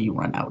 eventually you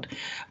run out.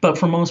 But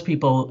for most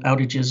people,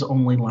 outages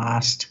only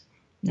last,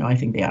 I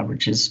think the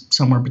average is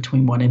somewhere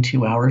between 1 and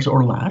 2 hours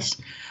or less.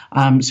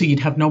 So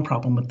you'd have no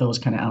problem with those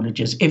kind of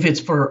outages. If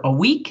it's for a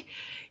week,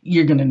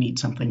 you're going to need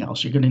something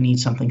else. You're going to need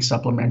something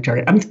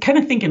supplementary. I'm kind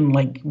of thinking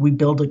like we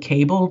build a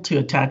cable to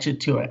attach it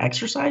to an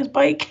exercise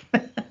bike.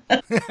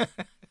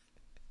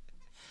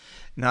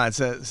 No, it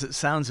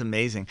sounds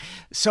amazing.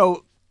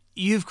 So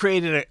you've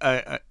created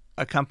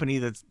a company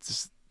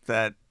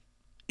that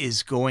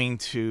is going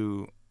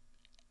to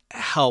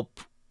help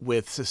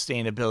with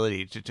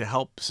sustainability, to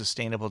help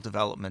sustainable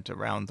development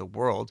around the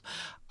world.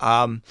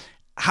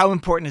 How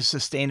important is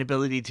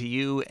sustainability to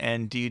you,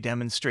 and do you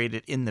demonstrate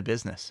it in the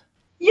business?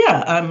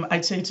 Yeah,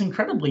 I'd say it's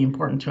incredibly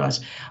important to us.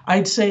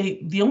 I'd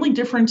say the only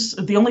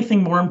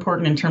thing more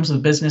important in terms of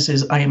the business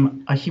is I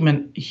am a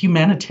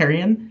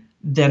humanitarian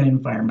than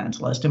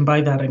environmentalist, and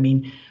by that I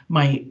mean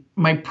my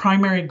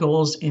primary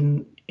goals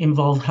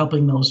involve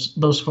helping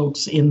those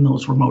folks in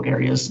those remote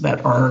areas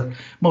that are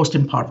most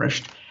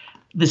impoverished.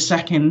 The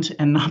second,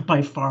 and not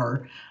by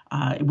far,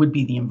 it would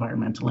be the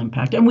environmental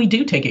impact. And we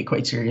do take it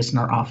quite serious in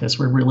our office.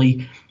 We're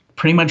really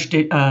pretty much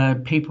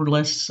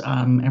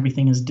paperless.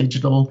 Everything is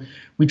digital.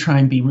 We try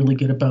and be really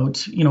good about,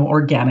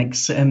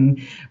 organics and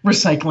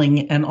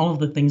recycling and all of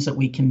the things that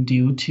we can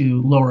do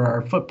to lower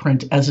our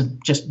footprint as a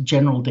just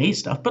general day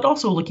stuff, but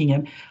also looking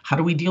at how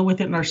do we deal with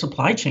it in our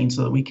supply chain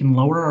so that we can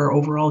lower our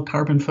overall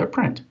carbon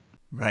footprint.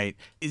 Right.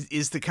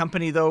 Is the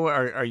company, though,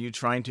 are you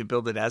trying to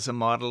build it as a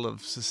model of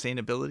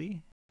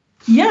sustainability?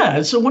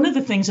 Yeah. So one of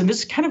the things, and this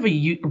is kind of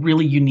a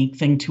really unique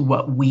thing to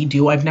what we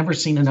do. I've never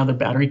seen another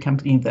battery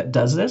company that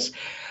does this.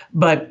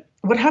 But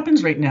what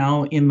happens right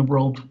now in the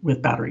world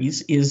with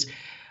batteries is,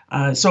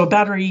 so a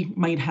battery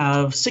might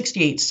have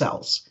 68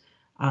 cells.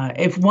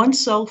 If one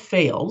cell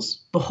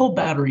fails, the whole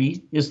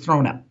battery is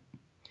thrown out.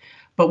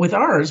 But with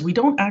ours, we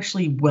don't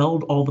actually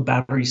weld all the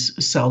battery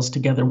cells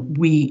together.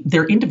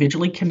 They're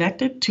individually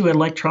connected to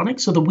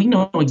electronics so that we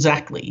know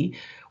exactly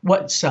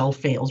what cell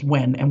fails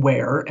when and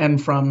where,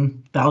 and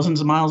from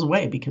thousands of miles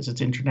away because it's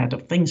Internet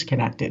of Things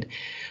connected.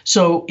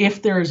 So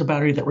if there is a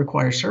battery that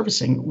requires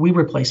servicing, we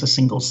replace a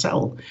single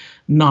cell,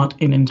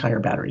 not an entire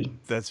battery.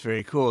 That's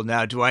very cool.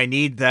 Now, do I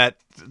need that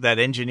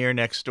engineer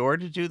next door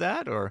to do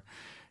that, or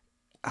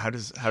how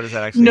does that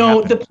actually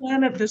No, happen? the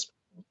plan at this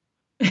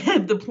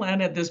the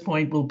plan at this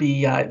point will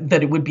be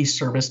that it would be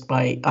serviced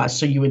by us.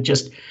 So you would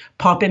just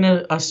pop in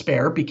a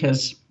spare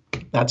because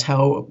that's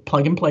how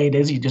plug and play it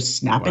is. You just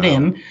snap it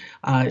Wow.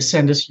 in,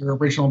 send us your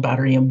original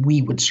battery, and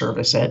we would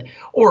service it,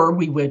 or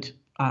we would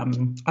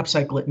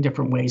upcycle it in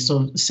different ways.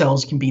 So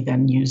cells can be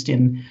then used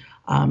in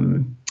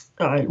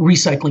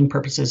recycling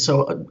purposes.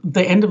 So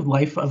the end of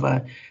life of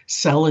a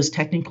cell is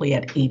technically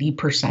at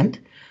 80%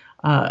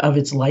 of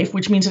its life,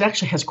 which means it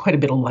actually has quite a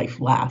bit of life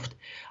left.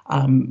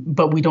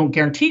 But we don't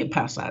guarantee it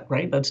past that,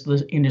 right? That's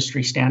the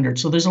industry standard.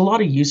 So there's a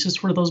lot of uses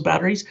for those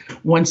batteries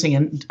once they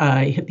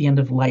hit the end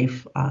of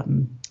life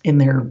in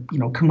their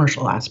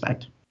commercial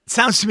aspect.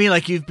 Sounds to me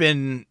like you've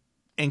been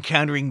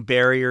encountering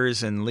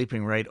barriers and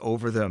leaping right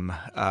over them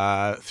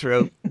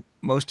throughout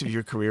most of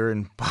your career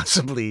and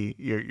possibly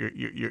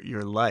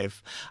your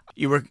life.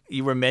 You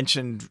were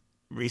mentioned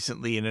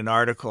recently in an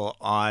article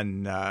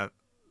on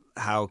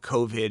how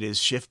COVID is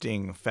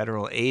shifting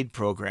federal aid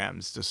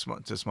programs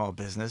to small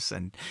business,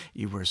 and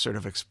you were sort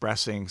of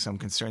expressing some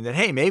concern that,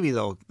 hey, maybe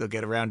they'll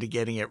get around to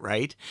getting it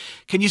right.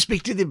 Can you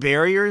speak to the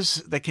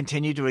barriers that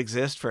continue to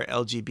exist for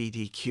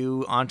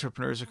LGBTQ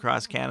entrepreneurs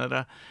across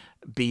Canada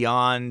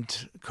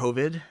beyond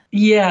COVID?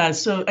 Yeah,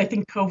 so I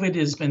think COVID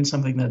has been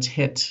something that's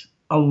hit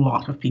a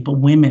lot of people,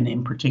 women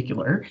in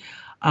particular.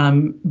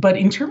 But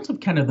in terms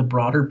of kind of the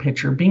broader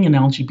picture, being an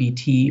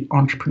LGBT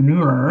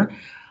entrepreneur,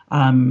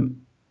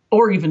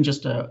 or even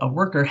just a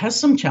worker, has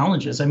some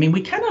challenges. I mean,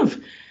 we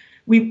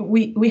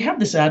have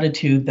this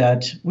attitude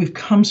that we've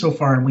come so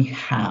far, and we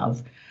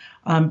have,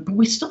 but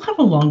we still have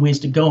a long ways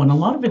to go, and a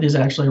lot of it is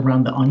actually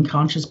around the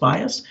unconscious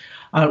bias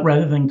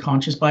rather than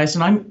conscious bias.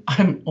 And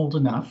I'm old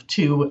enough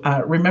to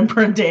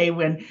remember a day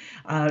when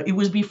it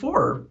was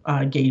before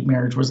gay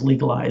marriage was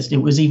legalized.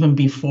 It was even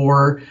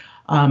before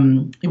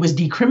it was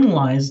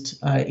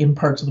decriminalized in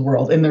parts of the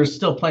world, and there's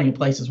still plenty of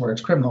places where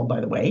it's criminal,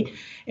 by the way.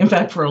 In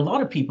fact, for a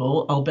lot of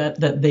people, I'll bet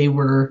that they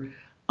were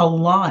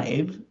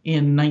alive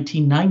in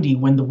 1990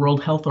 when the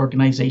World Health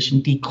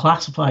Organization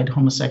declassified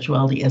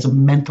homosexuality as a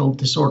mental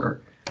disorder.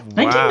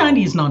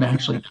 1990 Wow. is not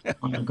actually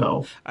long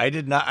ago. I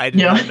did not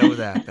know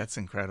that. That's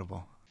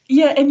incredible.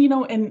 Yeah,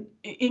 and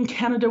in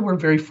Canada, we're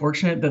very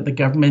fortunate that the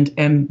government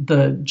and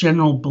the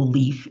general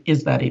belief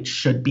is that it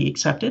should be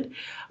accepted.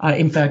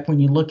 In fact, when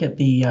you look at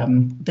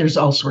there's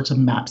all sorts of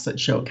maps that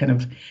show kind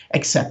of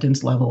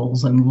acceptance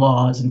levels and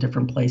laws in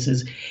different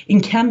places. In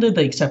Canada,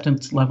 the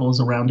acceptance level is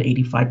around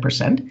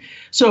 85%.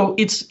 So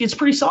it's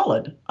pretty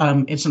solid.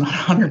 It's not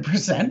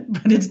 100%,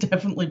 but it's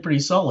definitely pretty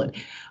solid.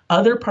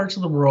 Other parts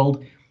of the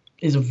world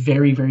is a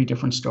very, very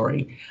different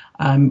story.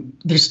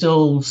 There's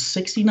still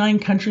 69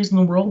 countries in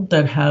the world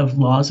that have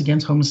laws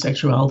against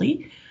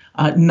homosexuality,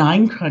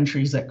 9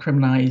 countries that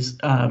criminalize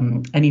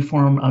any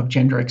form of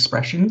gender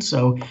expression.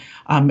 So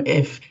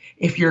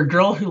if you're a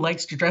girl who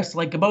likes to dress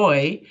like a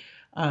boy,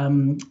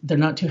 they're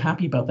not too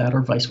happy about that,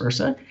 or vice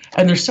versa.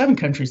 And there's 7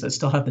 countries that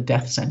still have the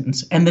death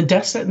sentence. And the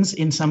death sentence,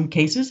 in some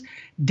cases,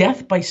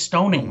 death by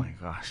stoning. Oh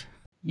my gosh.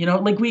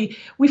 Like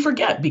we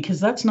forget, because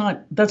that's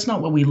not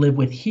what we live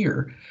with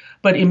here.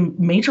 But in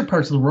major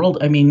parts of the world,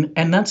 I mean,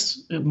 and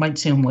it might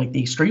sound like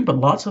the extreme, but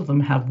lots of them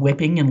have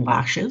whipping and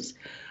lashes,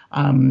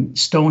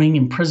 stoning,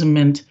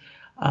 imprisonment,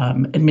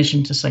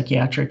 admission to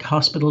psychiatric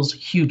hospitals,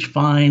 huge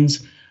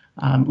fines,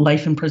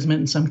 life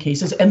imprisonment in some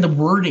cases. And the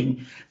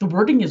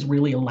wording is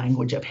really a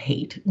language of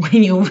hate.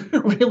 When you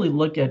really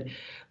look at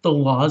the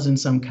laws in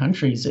some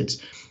countries, it's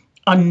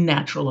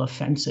unnatural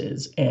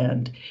offenses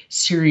and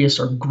serious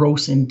or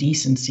gross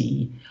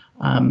indecency,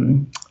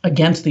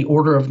 against the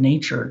order of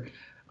nature.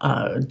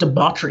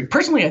 Debauchery.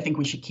 Personally, I think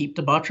we should keep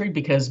debauchery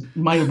because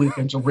my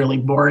weekends are really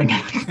boring.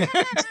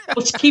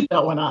 Let's keep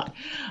that one up.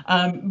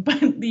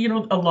 But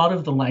a lot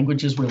of the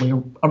language is really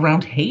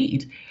around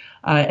hate.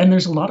 And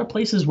there's a lot of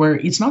places where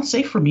it's not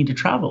safe for me to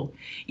travel.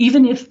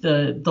 Even if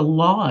the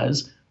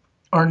laws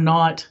are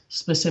not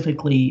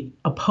specifically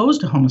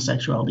opposed to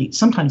homosexuality,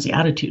 sometimes the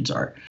attitudes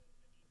are.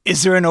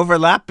 Is there an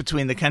overlap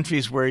between the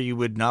countries where you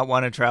would not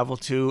want to travel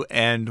to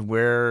and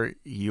where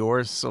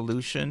your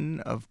solution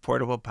of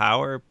portable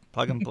power,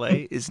 plug and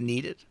play, is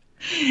needed?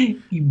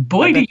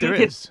 Boy, I do bet you there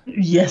get. is.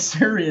 Yes,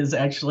 there is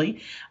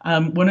actually.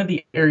 One of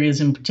the areas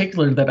in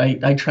particular that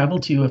I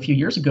traveled to a few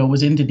years ago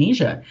was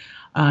Indonesia.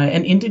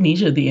 And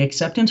Indonesia, the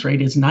acceptance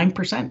rate is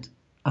 9%.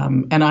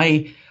 And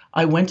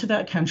I went to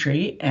that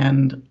country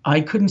and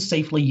I couldn't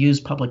safely use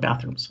public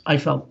bathrooms. I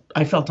felt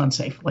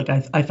unsafe. Like I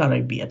thought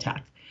I'd be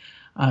attacked.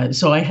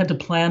 So I had to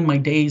plan my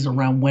days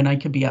around when I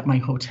could be at my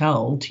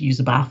hotel to use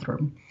the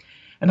bathroom.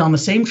 And on the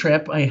same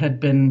trip, I had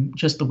been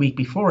just the week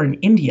before in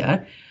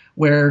India,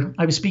 where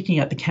I was speaking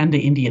at the Canada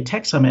India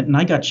Tech Summit, and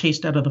I got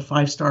chased out of the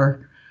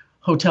 5-star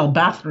hotel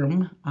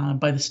bathroom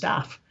by the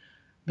staff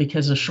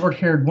because a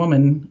short-haired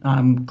woman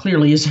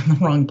clearly is in the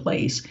wrong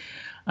place.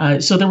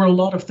 So there were a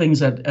lot of things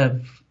that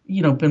have,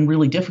 been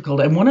really difficult.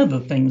 And one of the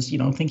things,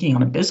 thinking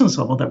on a business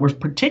level that was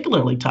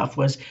particularly tough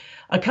was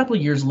a couple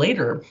of years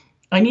later,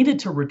 I needed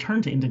to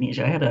return to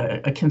Indonesia. I had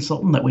a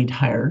consultant that we'd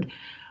hired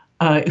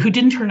who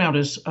didn't turn out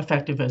as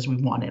effective as we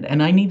wanted.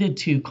 And I needed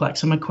to collect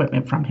some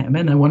equipment from him.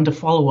 And I wanted to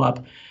follow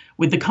up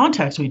with the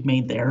contacts we'd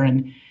made there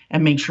and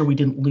make sure we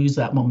didn't lose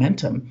that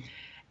momentum.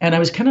 And I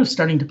was kind of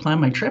starting to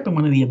plan my trip. And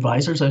one of the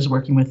advisors I was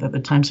working with at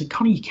the time said,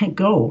 "Connie, you can't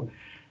go."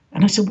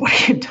 And I said, "What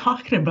are you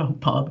talking about,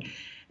 Bob?"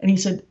 And he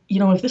said,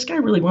 "If this guy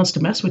really wants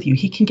to mess with you,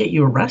 he can get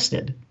you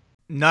arrested."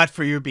 Not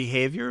for your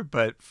behavior,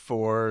 but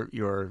for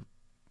your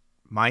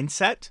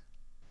mindset?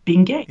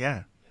 Being gay.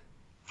 Yeah.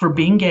 For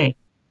being gay.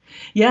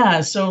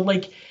 Yeah. So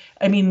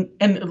and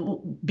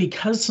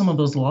because some of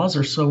those laws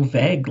are so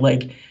vague,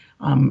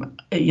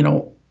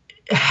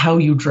 how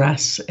you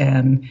dress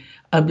and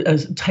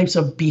types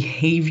of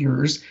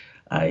behaviors,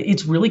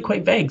 it's really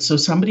quite vague. So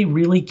somebody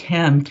really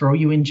can throw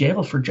you in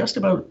jail for just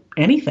about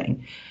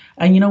anything.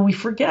 And, we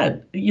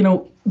forget,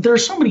 there are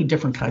so many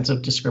different kinds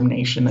of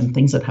discrimination and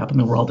things that happen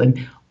in the world,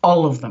 and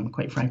all of them,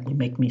 quite frankly,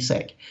 make me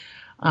sick.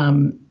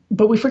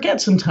 But we forget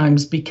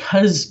sometimes,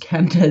 because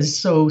Canada is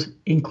so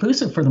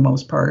inclusive for the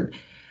most part,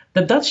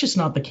 that's just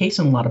not the case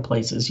in a lot of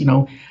places.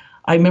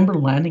 I remember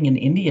landing in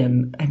India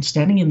and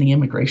standing in the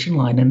immigration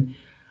line, and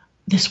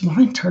this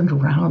woman turned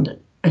around,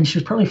 and she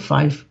was probably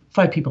five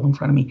people in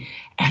front of me,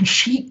 and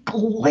she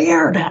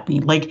glared at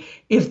me like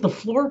if the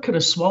floor could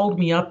have swallowed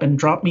me up and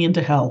dropped me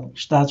into hell.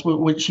 That's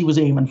what she was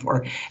aiming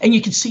for. And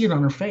you could see it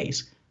on her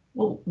face.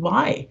 Well,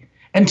 why?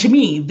 And to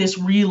me, this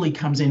really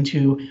comes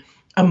into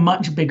a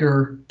much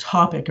bigger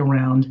topic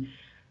around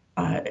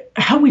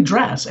how we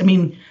dress. I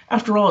mean,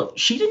 after all,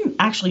 she didn't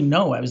actually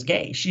know I was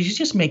gay. She's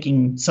just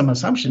making some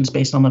assumptions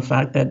based on the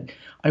fact that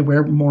I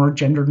wear more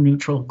gender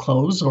neutral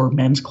clothes or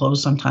men's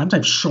clothes sometimes. I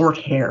have short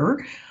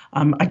hair.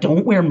 I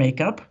don't wear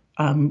makeup.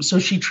 So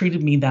she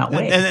treated me that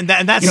way. And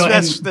that's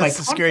the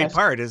scary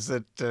part, is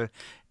that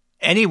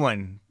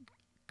anyone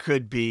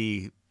could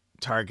be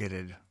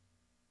targeted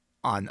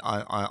on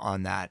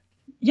that.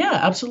 Yeah,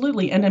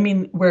 absolutely.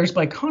 And whereas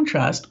by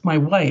contrast, my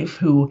wife,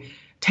 who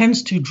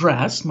tends to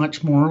dress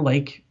much more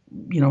like,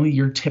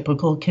 your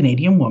typical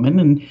Canadian woman,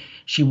 and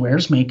she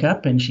wears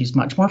makeup and she's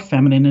much more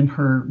feminine in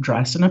her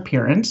dress and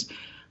appearance.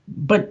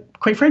 But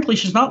quite frankly,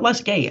 she's not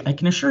less gay, I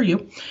can assure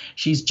you.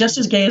 She's just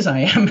as gay as I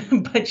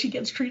am, but she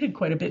gets treated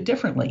quite a bit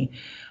differently.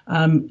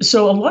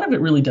 So a lot of it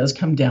really does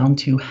come down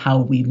to how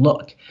we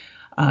look.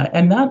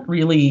 And that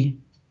really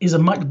is a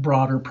much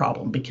broader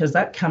problem, because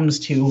that comes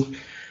to,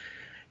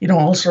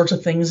 all sorts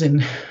of things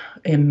in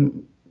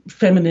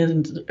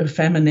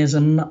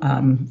feminism,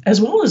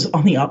 as well as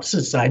on the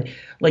opposite side,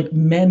 like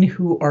men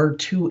who are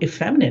too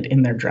effeminate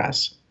in their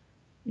dress.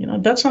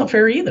 That's not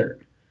fair either.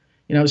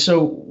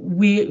 So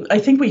I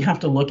think we have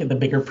to look at the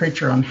bigger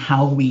picture on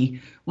how we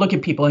look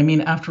at people.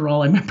 After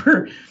all, I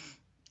remember,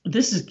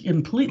 this is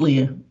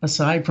completely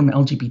aside from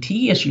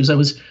LGBT issues. I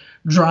was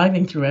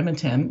driving through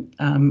Edmonton,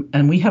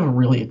 and we have a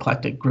really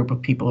eclectic group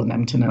of people in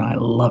Edmonton, and I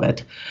love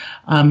it.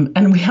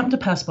 And we happened to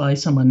pass by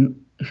someone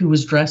who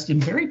was dressed in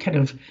very kind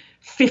of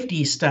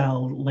 50s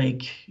style,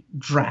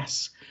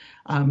 dress.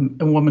 A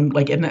woman,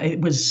 and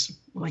it was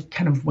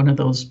kind of one of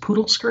those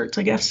poodle skirts,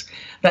 I guess,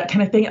 that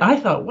kind of thing. I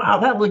thought, wow,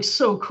 that looks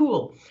so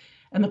cool.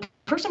 And the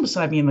person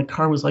beside me in the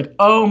car was like,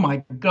 "Oh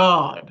my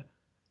God."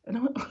 And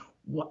I went,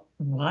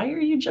 why are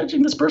you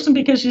judging this person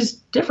because she's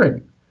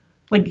different?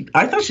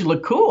 I thought she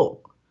looked cool.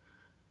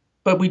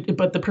 But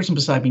the person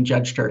beside me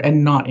judged her,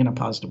 and not in a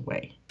positive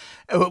way.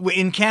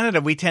 In Canada,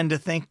 we tend to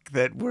think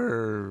that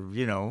we're,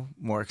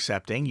 more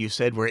accepting. You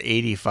said we're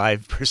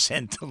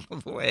 85%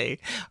 of the way.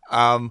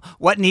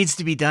 What needs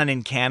to be done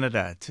in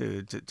Canada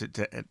to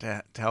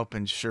help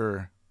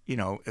ensure,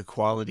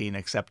 equality and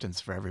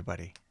acceptance for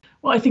everybody?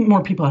 Well, I think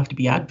more people have to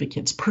be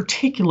advocates,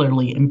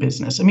 particularly in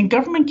business.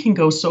 Government can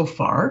go so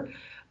far,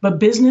 but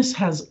business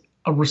has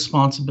a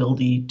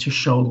responsibility to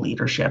show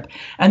leadership.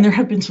 And there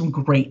have been some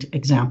great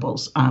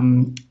examples.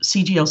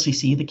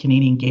 CGLCC, the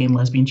Canadian Gay and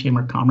Lesbian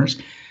Chamber of Commerce,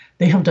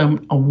 they have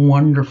done a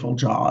wonderful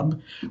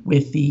job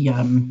with the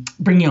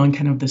bringing on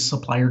kind of this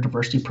supplier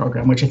diversity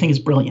program, which I think is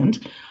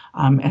brilliant,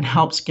 and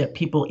helps get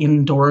people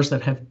indoors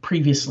that have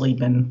previously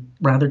been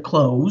rather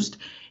closed.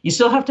 You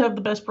still have to have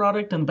the best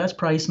product and the best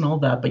price and all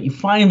that, but you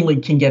finally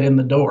can get in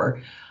the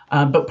door.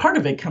 But part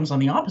of it comes on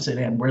the opposite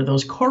end, where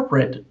those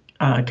corporate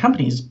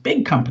companies,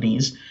 big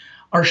companies,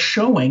 are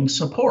showing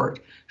support,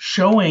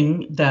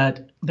 showing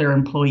that their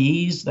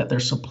employees, that their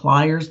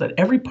suppliers, that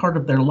every part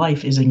of their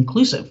life is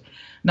inclusive,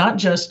 not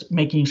just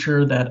making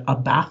sure that a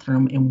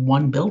bathroom in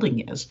one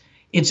building is.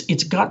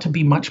 It's got to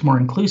be much more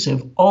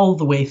inclusive all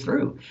the way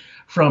through,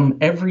 from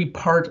every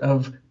part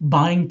of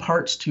buying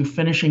parts to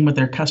finishing with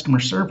their customer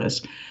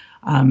service.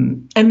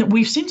 And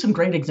we've seen some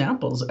great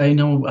examples. I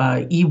know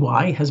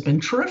EY has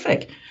been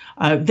terrific.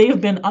 They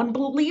have been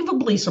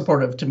unbelievably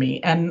supportive to me.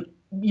 And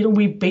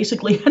we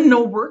basically had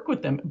no work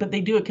with them, but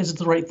they do it because it's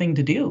the right thing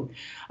to do.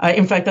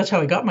 In fact, that's how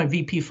I got my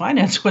VP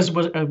Finance was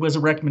a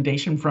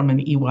recommendation from an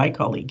EY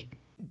colleague.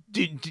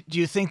 Do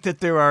you think that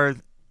there are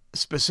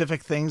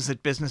specific things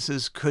that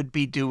businesses could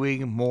be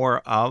doing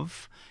more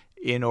of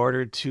in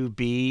order to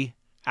be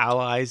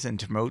allies and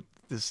to promote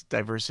this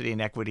diversity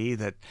and equity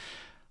that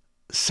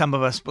some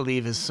of us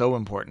believe is so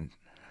important?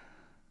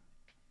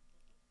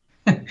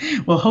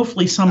 Well,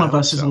 hopefully some I of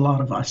hope us is a so.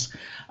 lot of us.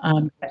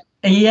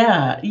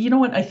 Yeah, you know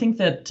what? I think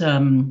that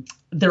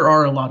there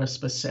are a lot of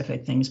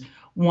specific things.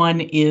 One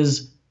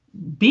is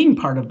being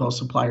part of those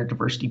supplier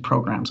diversity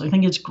programs. I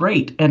think it's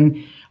great.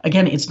 And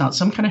again, it's not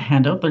some kind of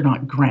handout, they're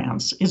not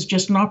grants. It's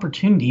just an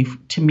opportunity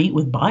to meet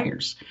with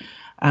buyers.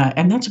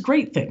 And that's a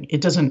great thing.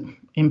 It doesn't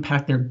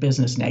impact their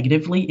business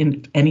negatively.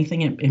 In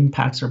anything, it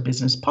impacts their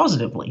business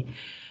positively.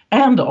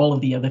 And all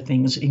of the other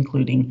things,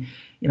 including,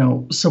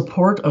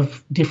 support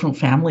of different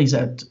families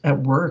at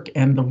work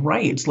and the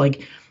rights.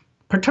 Like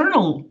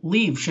paternal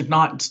leave should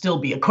not still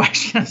be a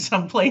question in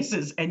some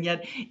places, and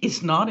yet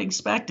it's not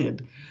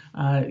expected.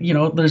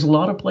 There's a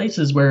lot of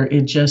places where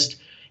it just,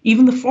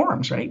 even the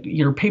forms, right?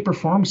 Your paper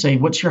forms say,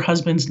 what's your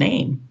husband's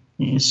name?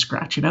 You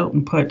scratch it out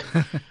and put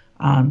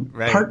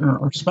Right. partner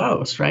or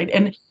spouse, right?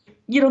 And,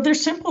 they're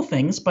simple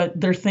things, but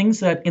they're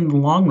things that in the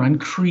long run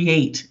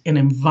create an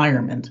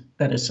environment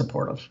that is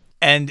supportive.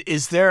 And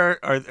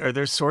are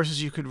there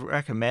sources you could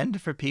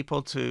recommend for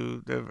people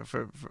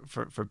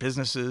for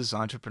businesses,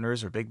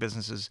 entrepreneurs, or big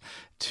businesses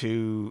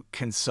to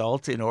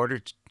consult in order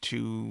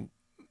to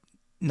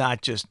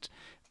not just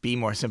be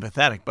more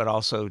sympathetic, but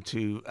also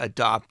to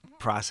adopt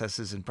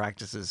processes and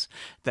practices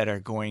that are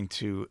going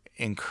to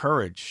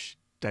encourage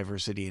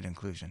diversity and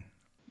inclusion?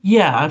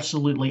 Yeah,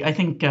 absolutely. I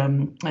think,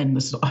 and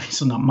this is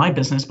obviously not my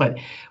business, but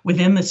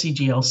within the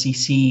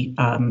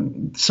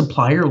CGLCC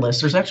supplier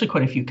list, there's actually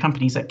quite a few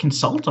companies that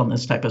consult on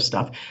this type of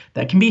stuff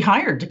that can be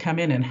hired to come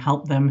in and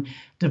help them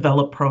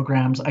develop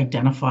programs,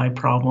 identify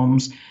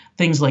problems,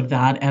 things like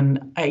that. And,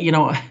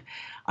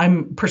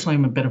 I'm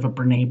a bit of a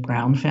Brene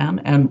Brown fan,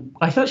 and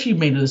I thought she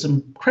made this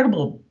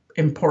incredible,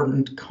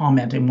 important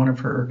comment in one of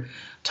her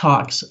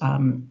talks.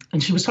 And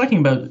she was talking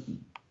about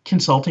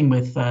consulting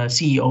with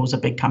CEOs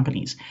of big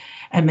companies.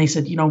 And they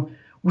said,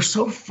 we're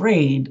so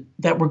afraid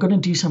that we're going to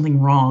do something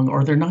wrong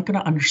or they're not going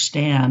to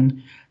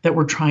understand that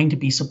we're trying to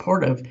be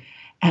supportive.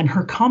 And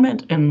her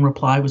comment and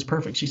reply was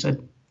perfect. She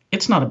said,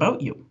 it's not about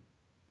you.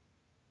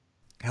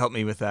 Help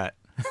me with that.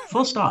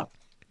 Full stop.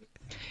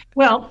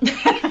 Well,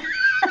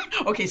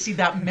 okay, see,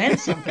 that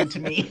meant something to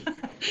me.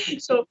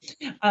 So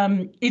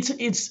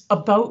it's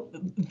about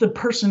the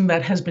person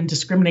that has been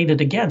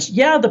discriminated against.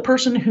 Yeah, the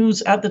person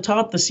who's at the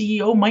top, the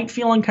CEO, might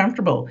feel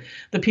uncomfortable.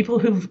 The people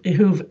who've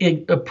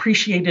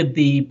appreciated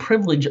the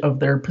privilege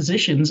of their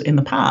positions in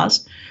the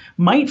past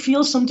might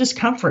feel some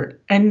discomfort,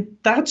 and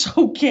that's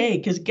okay.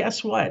 Because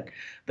guess what?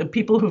 The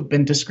people who've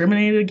been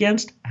discriminated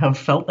against have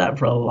felt that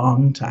for a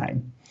long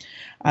time.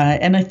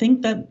 And I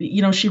think that,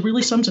 she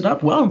really sums it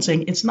up well in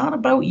saying it's not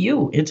about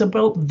you, it's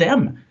about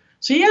them.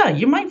 So yeah,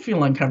 you might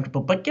feel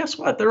uncomfortable, but guess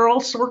what? There are all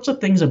sorts of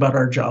things about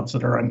our jobs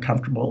that are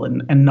uncomfortable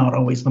and not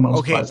always the most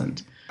Okay.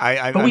 pleasant.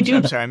 But we I'm do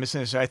them. sorry, I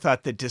misunderstood. I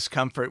thought the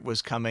discomfort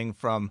was coming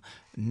from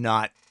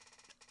not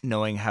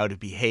knowing how to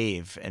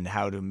behave and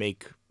how to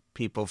make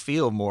people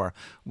feel more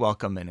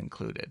welcome and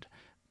included.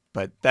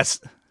 But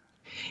that's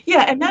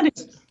Yeah, and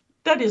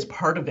that is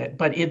part of it,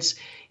 but it's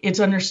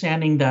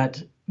understanding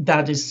that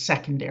is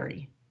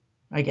secondary,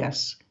 I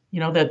guess.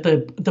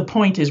 That the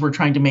point is we're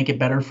trying to make it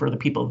better for the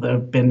people that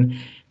have been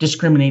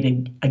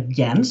discriminated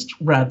against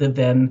rather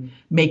than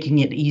making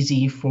it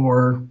easy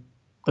for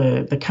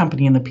the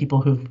company and the people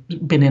who've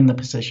been in the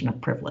position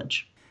of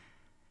privilege.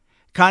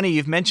 Connie,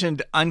 you've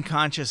mentioned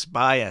unconscious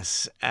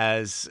bias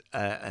as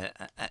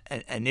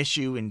an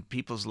issue in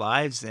people's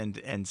lives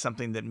and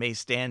something that may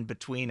stand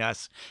between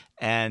us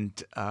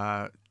and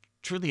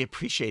truly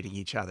appreciating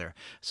each other.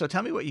 So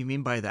tell me what you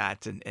mean by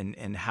that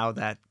and how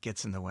that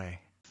gets in the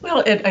way.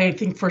 Well, I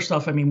think first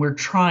off, we're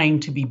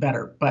trying to be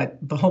better, but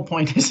the whole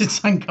point is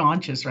it's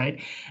unconscious,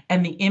 right?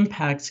 And the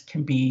impacts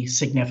can be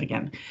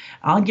significant.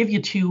 I'll give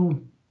you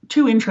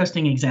two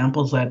interesting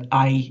examples that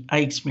I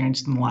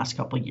experienced in the last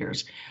couple of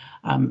years.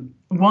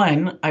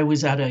 One, I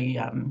was at it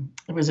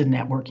was a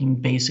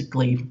networking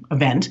basically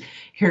event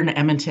here in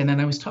Edmonton, and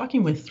I was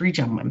talking with three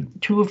gentlemen.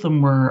 Two of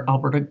them were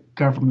Alberta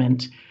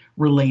government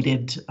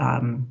related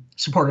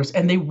supporters,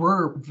 and they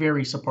were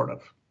very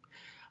supportive.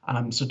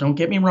 So don't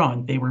get me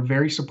wrong, they were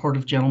very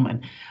supportive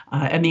gentlemen.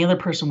 And the other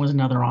person was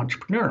another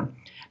entrepreneur.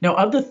 Now,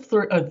 of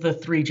the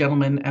three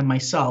gentlemen and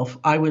myself,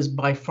 I was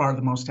by far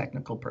the most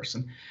technical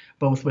person,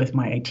 both with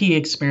my IT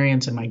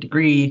experience and my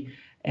degree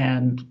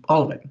and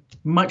all of it,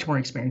 much more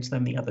experience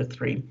than the other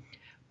three.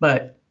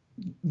 But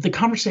the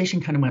conversation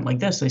kind of went like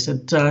this. They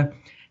said,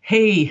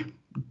 hey,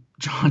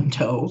 John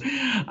Doe,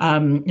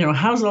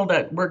 how's all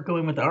that work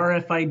going with the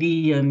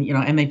RFID?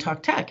 And they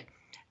talked tech.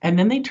 And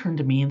then they turned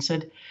to me and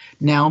said,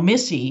 now,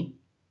 Missy,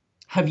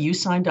 have you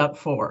signed up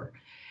for?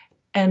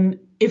 And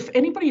if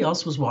anybody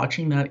else was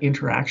watching that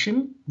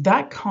interaction,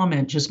 that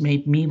comment just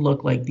made me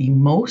look like the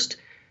most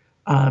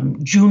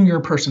junior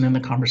person in the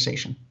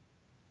conversation,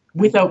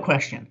 without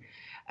question.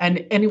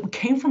 And it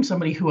came from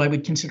somebody who I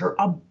would consider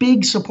a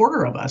big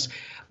supporter of us.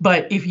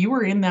 But if you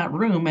were in that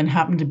room and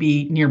happened to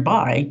be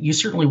nearby, you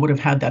certainly would have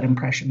had that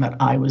impression that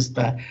I was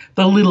the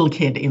little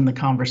kid in the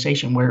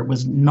conversation, where it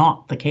was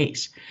not the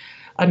case.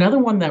 Another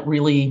one that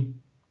really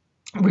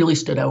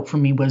stood out for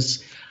me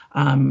was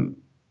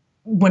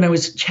when I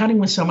was chatting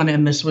with someone,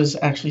 and this was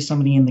actually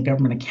somebody in the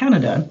government of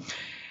Canada,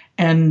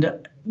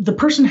 and the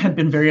person had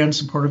been very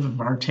unsupportive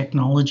of our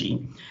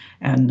technology.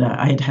 And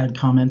I had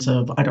comments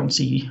of, I don't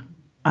see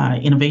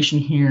innovation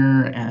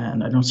here,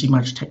 and I don't see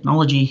much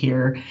technology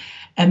here.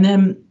 And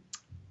then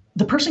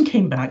the person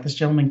came back, this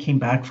gentleman came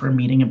back for a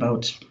meeting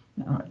about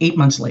 8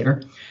 months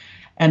later.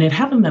 And it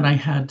happened that I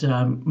had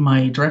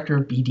my director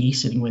of BD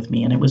sitting with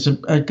me, and it was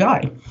a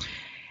guy.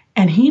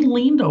 And he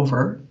leaned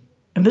over,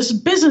 and this is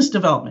business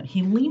development.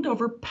 He leaned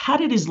over,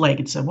 patted his leg,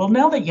 and said, well,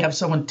 now that you have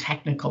someone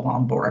technical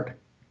on board.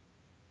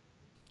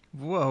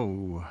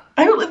 Whoa.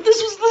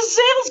 This was the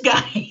sales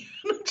guy.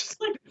 And I'm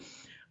just like,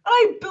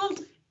 I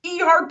built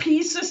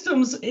ERP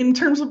systems in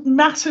terms of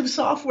massive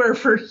software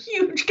for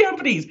huge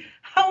companies.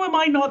 How am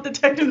I not the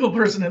technical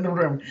person in the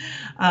room?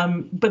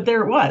 But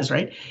there it was,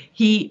 right?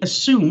 He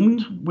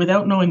assumed,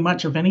 without knowing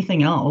much of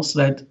anything else,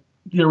 that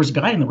there was a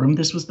guy in the room.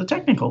 This was the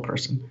technical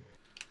person.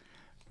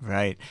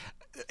 Right.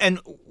 And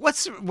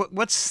what's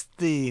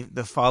the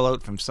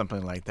fallout from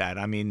something like that?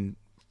 I mean,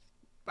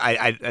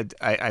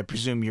 I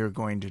presume you're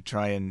going to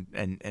try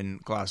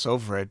and gloss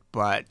over it,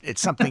 but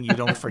it's something you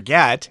don't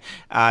forget.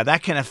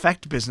 That can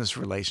affect business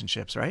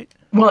relationships, right?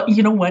 Well,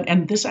 you know what?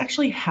 And this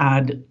actually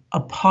had a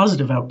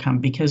positive outcome,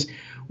 because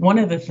one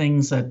of the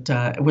things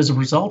that was a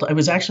result, I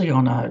was actually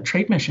on a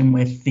trade mission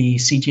with the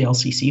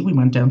CGLCC. We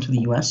went down to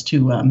the US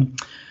to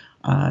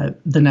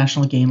the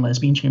National Gay and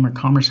Lesbian Chamber of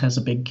Commerce has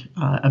a big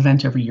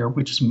event every year,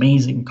 which is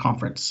amazing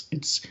conference.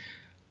 It's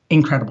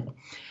incredible.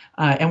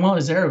 And while I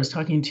was there, I was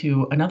talking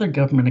to another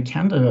Government of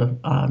Canada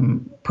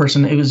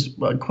person. It was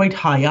quite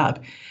high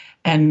up.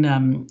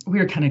 And we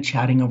were kind of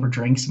chatting over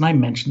drinks, and I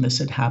mentioned this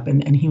had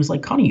happened. And he was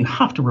like, Connie, you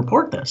have to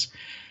report this.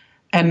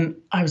 And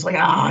I was like,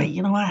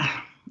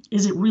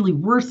 is it really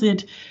worth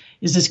it?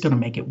 Is this going to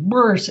make it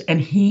worse?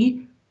 And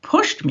he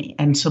pushed me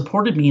and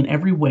supported me in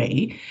every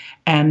way.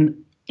 And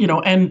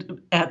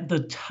and at the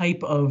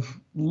type of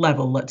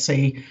level, let's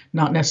say,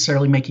 not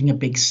necessarily making a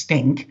big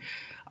stink,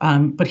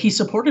 but he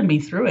supported me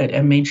through it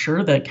and made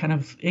sure that kind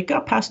of it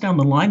got passed down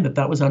the line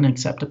that was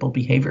unacceptable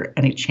behavior,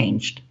 and it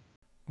changed.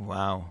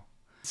 Wow.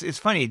 It's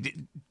funny.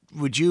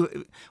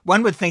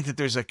 One would think that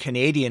there's a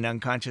Canadian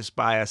unconscious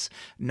bias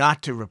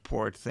not to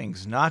report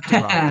things, not to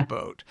rock the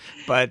boat,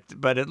 but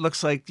it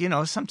looks like,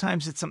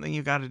 sometimes it's something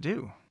you got to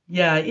do.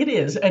 Yeah, it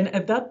is. And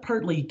that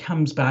partly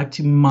comes back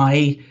to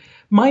my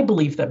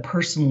belief that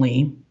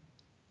personally,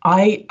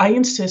 I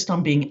insist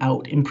on being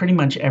out in pretty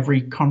much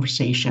every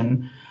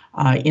conversation,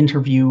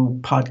 interview,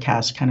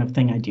 podcast kind of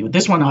thing I do.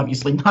 This one,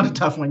 obviously, not a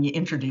tough one. You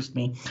introduced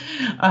me.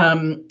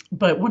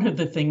 But one of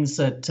the things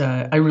that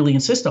I really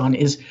insist on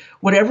is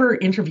whatever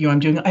interview I'm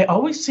doing, I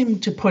always seem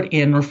to put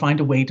in or find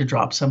a way to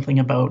drop something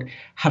about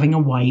having a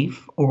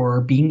wife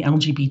or being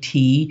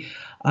LGBT,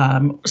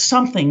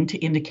 something to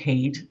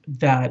indicate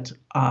that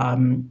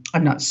I'm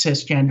not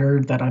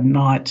cisgender, that I'm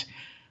not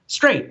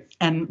straight.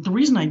 And the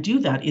reason I do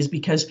that is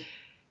because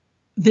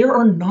there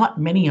are not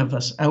many of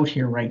us out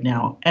here right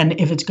now. And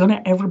if it's going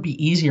to ever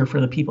be easier for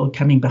the people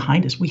coming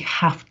behind us, we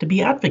have to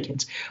be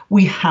advocates.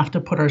 We have to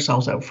put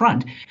ourselves out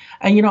front.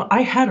 And,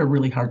 I had a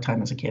really hard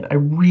time as a kid. I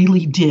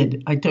really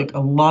did. I took a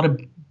lot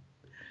of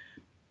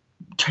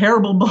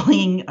terrible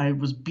bullying. I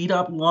was beat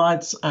up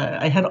lots.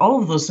 I had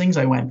all of those things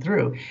I went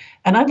through.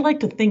 And I'd like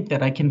to think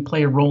that I can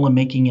play a role in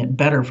making it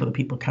better for the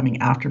people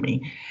coming after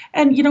me.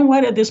 And you know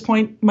what? At this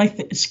point, my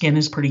skin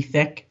is pretty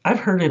thick. I've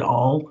heard it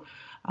all.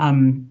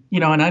 And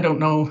I don't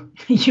know,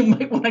 you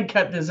might want to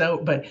cut this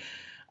out, but,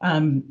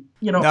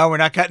 No, we're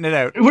not cutting it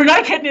out. We're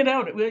not cutting it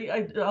out.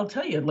 I'll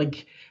tell you,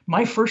 like,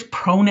 my first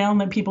pronoun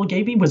that people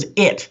gave me was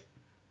it.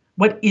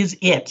 What is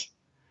it?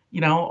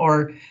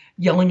 Or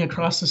yelling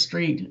across the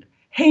street,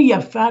 hey,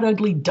 you fat,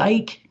 ugly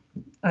dyke.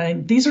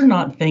 These are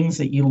not things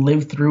that you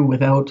live through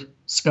without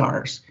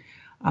scars.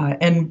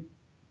 And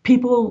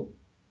people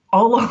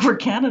all over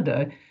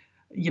Canada,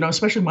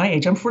 especially my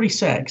age, I'm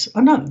 46.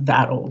 I'm not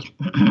that old.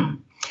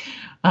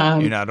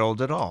 You're not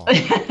old at all.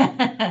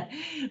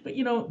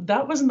 But,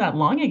 that wasn't that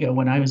long ago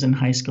when I was in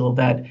high school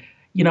that,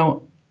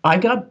 I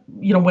got,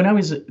 when I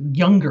was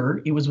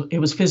younger, it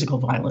was physical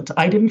violence.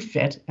 I didn't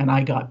fit and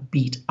I got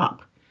beat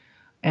up.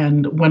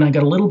 And when I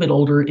got a little bit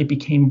older, it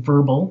became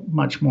verbal,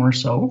 much more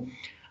so.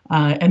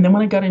 And then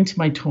when I got into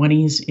my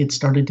 20s, it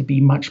started to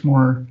be much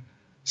more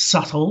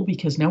subtle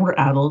because now we're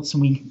adults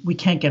and we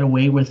can't get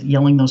away with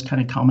yelling those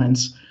kind of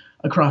comments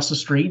across the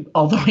street,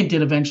 although I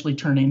did eventually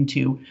turn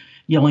into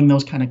yelling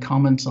those kind of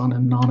comments on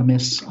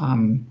anonymous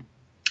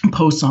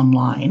posts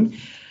online.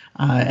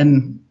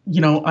 And,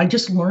 I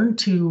just learned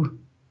to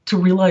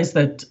realize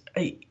that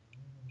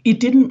it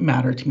didn't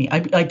matter to me.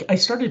 I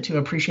started to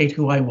appreciate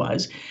who I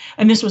was.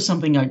 And this was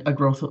something, a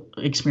growth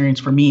experience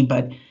for me.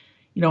 But,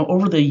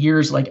 over the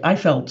years, like I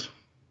felt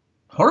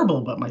horrible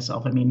about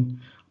myself. I mean,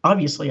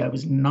 obviously I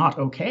was not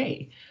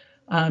okay.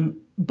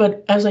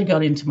 But as I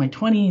got into my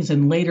 20s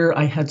and later,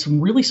 I had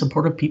some really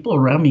supportive people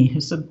around me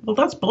who said, well,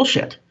 that's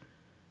bullshit.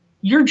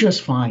 You're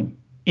just fine.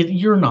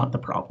 You're not the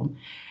problem.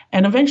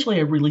 And eventually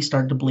I really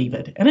started to believe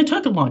it. And it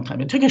took a long time.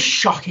 It took a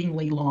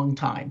shockingly long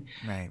time.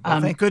 Right.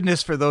 Well, thank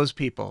goodness for those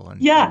people.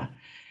 Yeah.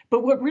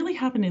 But what really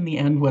happened in the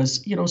end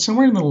was,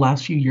 somewhere in the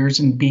last few years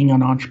and being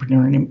an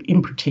entrepreneur and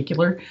in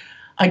particular,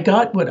 I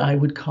got what I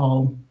would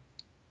call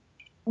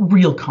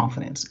real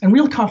confidence. And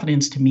real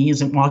confidence to me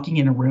isn't walking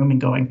in a room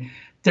and going,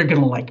 they're going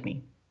to like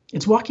me.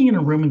 It's walking in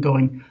a room and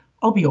going,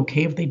 I'll be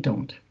okay if they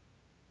don't.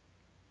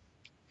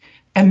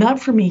 And that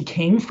for me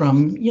came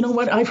from,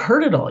 what, I've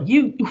heard it all.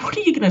 What are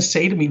you going to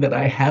say to me that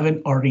I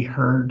haven't already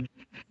heard?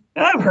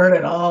 I've heard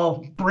it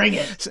all. Bring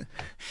it.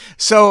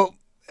 So,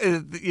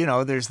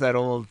 there's that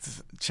old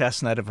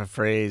chestnut of a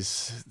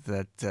phrase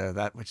that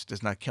that which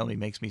does not kill me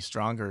makes me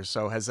stronger.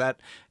 So has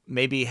that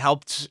maybe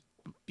helped,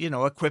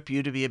 equip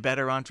you to be a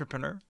better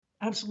entrepreneur?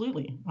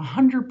 Absolutely.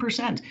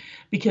 100%.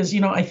 Because,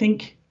 I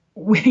think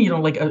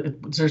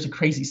there's a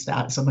crazy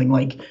stat, something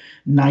like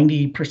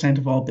 90%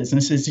 of all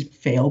businesses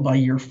fail by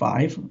year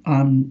 5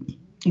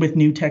 with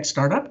new tech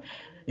startup.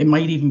 It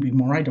might even be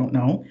more, I don't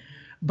know.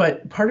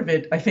 But part of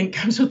it, I think,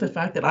 comes with the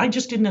fact that I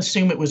just didn't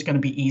assume it was going to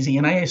be easy.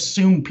 And I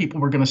assumed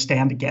people were going to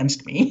stand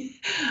against me.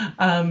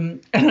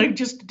 And I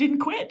just didn't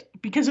quit.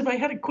 Because if I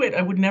had quit,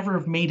 I would never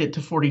have made it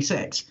to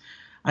 46.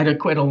 I'd have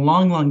quit a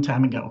long, long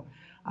time ago.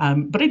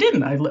 But I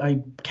didn't. I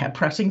kept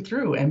pressing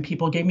through, and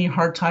people gave me a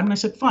hard time, and I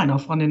said, fine, I'll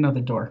find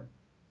another door.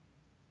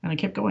 And I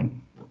kept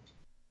going.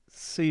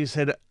 So you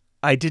said,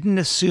 I didn't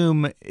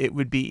assume it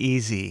would be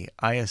easy.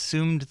 I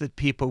assumed that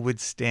people would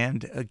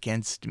stand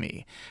against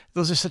me.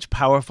 Those are such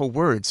powerful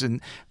words,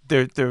 and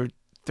they're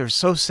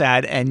so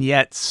sad and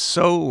yet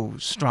so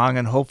strong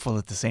and hopeful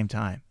at the same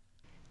time.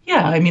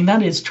 Yeah, I mean,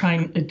 that is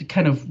kind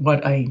of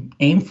what I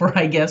aim for,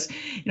 I guess.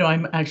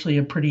 I'm actually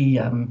a pretty,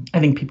 I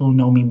think people who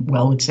know me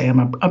well would say I'm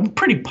a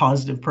pretty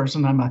positive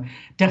person. I'm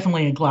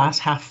definitely a glass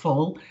half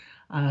full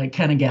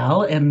kind of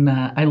gal. And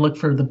I look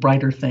for the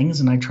brighter things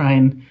and I try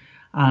and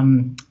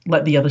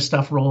let the other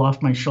stuff roll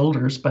off my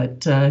shoulders.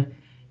 But, I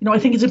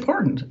think it's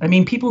important. I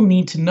mean, people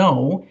need to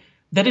know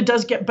that it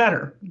does get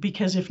better,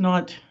 because if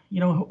not,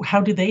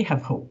 how do they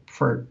have hope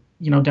for,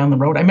 down the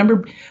road? I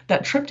remember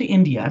that trip to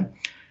India.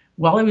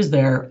 While I was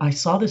there, I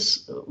saw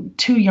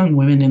two young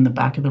women in the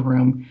back of the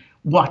room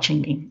watching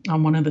me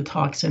on one of the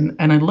talks. And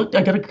I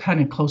got a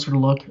kind of closer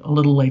look a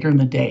little later in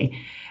the day.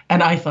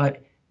 And I thought,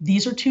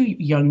 these are two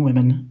young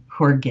women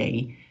who are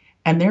gay,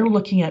 and they're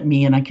looking at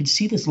me, and I could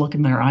see this look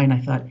in their eye. And I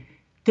thought,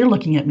 they're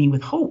looking at me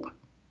with hope.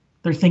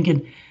 They're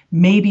thinking,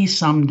 maybe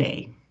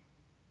someday.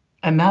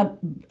 And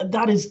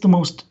that is the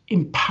most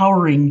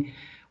empowering,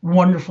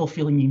 wonderful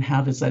feeling you can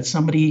have, is that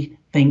somebody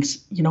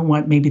thinks, you know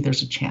what, maybe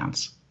there's a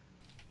chance.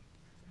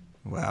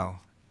 Wow.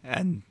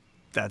 And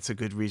that's a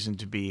good reason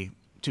to be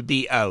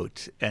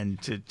out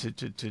and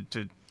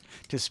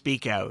to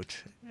speak out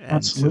and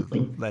Absolutely.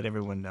 to let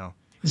everyone know.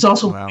 It's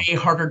also way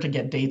harder to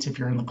get dates if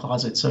you're in the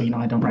closet, so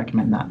I don't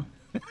recommend that.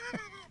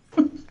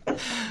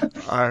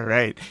 All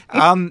right.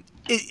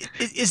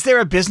 Is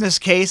there a business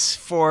case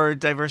for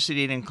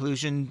diversity and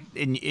inclusion?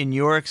 In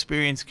your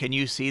experience, can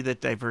you see that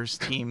diverse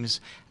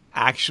teams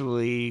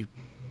actually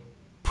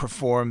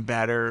perform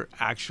better,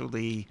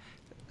 actually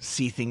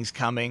see things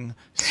coming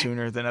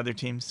sooner than other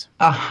teams?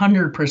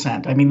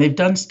 100%. I mean, they've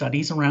done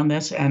studies around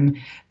this, and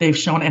they've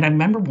shown, and I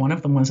remember one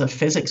of them was a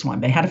physics one.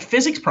 They had a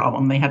physics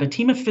problem. They had a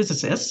team of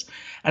physicists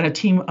and a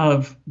team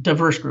of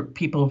diverse group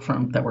people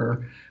that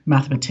were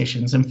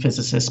mathematicians and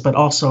physicists, but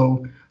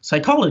also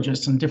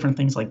psychologists and different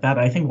things like that.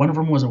 I think one of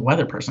them was a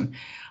weather person.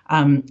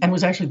 And it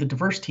was actually the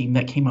diverse team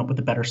that came up with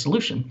a better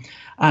solution.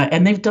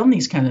 And they've done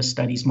these kind of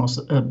studies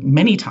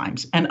many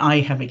times, and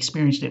I have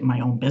experienced it in my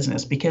own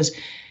business, because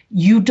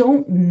you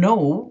don't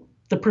know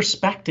the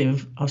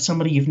perspective of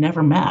somebody you've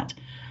never met,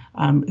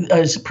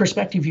 a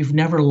perspective you've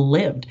never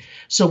lived.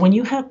 So when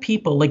you have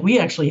people, like we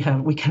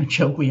kind of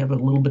joke, we have a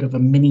little bit of a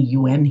mini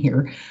UN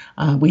here.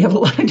 We have a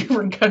lot of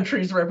different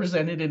countries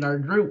represented in our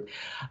group.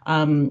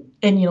 And,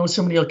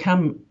 somebody will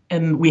come,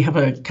 and we have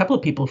a couple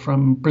of people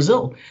from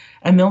Brazil,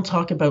 and they'll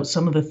talk about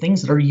some of the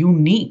things that are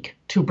unique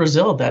to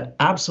Brazil that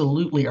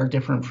absolutely are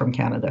different from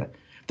Canada,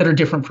 that are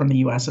different from the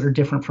US, that are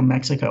different from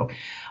Mexico.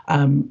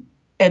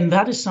 And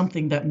that is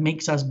something that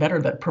makes us better,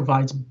 that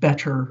provides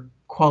better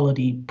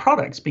quality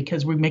products,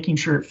 because we're making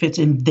sure it fits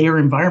in their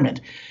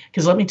environment.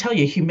 Because let me tell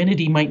you,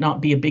 humidity might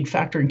not be a big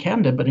factor in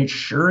Canada, but it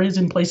sure is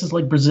in places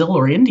like Brazil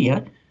or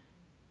India.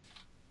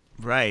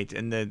 Right.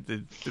 And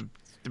the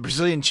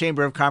Brazilian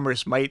Chamber of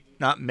Commerce might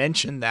not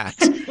mention that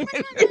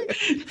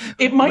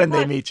It might when not,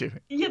 they meet you.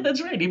 Yeah,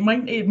 that's right.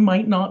 It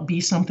might not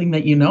be something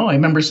that I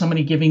remember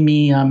somebody giving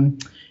me in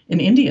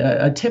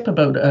India a tip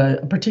about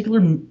a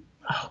particular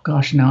oh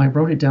gosh, now I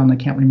wrote it down. I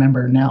can't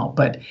remember now,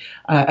 but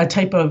a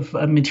type of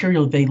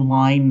material they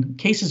line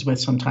cases with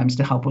sometimes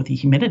to help with the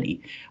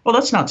humidity. Well,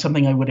 that's not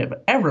something I would have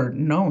ever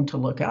known to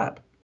look up.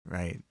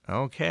 Right.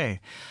 Okay.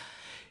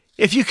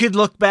 If you could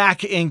look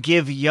back and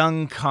give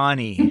young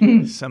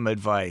Connie some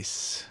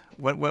advice,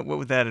 what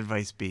would that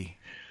advice be?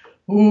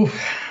 Ooh,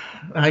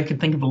 I could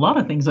think of a lot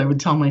of things I would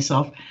tell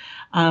myself.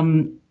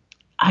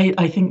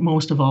 I think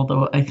most of all,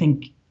 though, I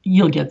think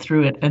you'll get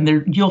through it,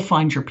 and you'll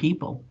find your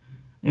people.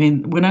 I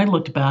mean, when I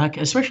looked back,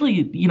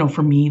 especially,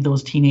 for me,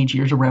 those teenage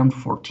years around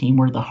 14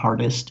 were the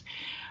hardest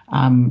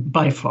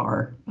by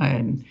far.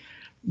 And,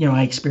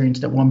 I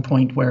experienced at one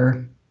point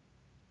where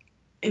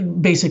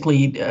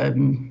basically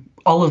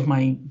all of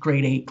my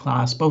grade 8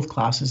 class, both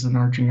classes in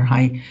our junior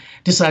high,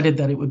 decided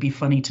that it would be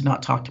funny to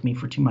not talk to me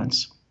for 2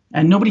 months.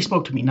 And nobody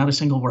spoke to me, not a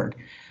single word.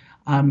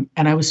 And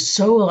I was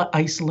so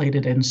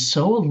isolated and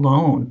so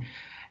alone.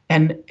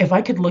 And if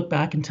I could look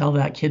back and tell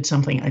that kid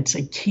something, I'd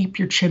say, keep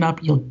your chin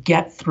up, you'll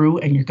get through,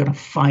 and you're going to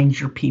find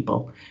your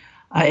people.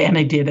 And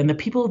I did. And the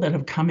people that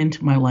have come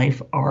into my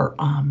life are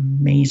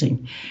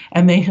amazing.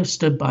 And they have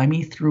stood by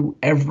me through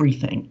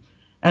everything.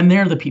 And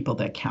they're the people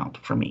that count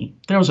for me.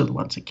 Those are the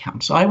ones that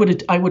count. So I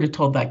would have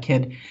told that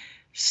kid,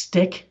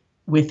 stick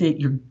with it.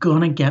 You're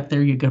going to get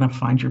there. You're going to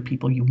find your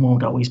people. You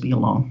won't always be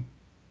alone.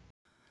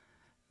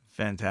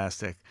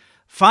 Fantastic.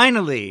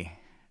 Finally,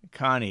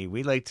 Connie,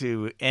 we like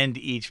to end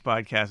each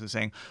podcast with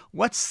saying,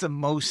 what's the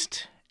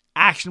most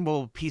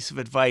actionable piece of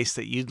advice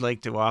that you'd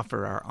like to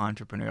offer our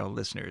entrepreneurial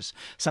listeners?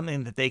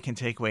 Something that they can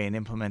take away and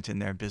implement in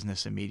their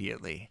business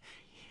immediately.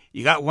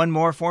 You got one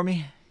more for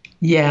me?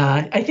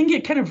 Yeah, I think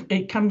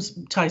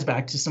it ties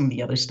back to some of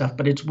the other stuff,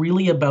 but it's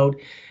really about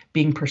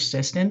being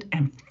persistent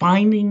and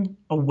finding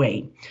a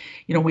way.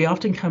 We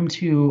often come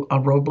to a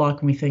roadblock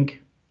and we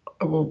think,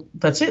 oh, well,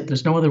 that's it.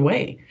 There's no other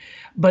way.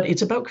 But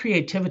it's about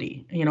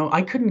creativity.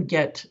 I couldn't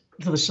get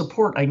to the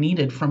support I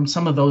needed from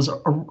some of those,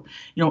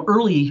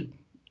 early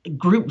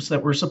groups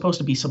that were supposed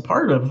to be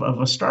part of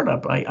a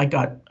startup.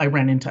 I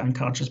ran into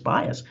unconscious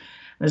bias.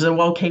 I said,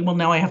 well,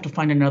 now I have to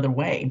find another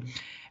way.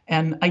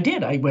 And I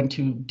did. I went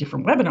to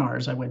different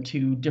webinars. I went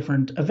to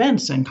different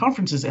events and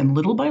conferences. And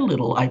little by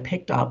little, I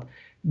picked up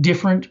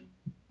different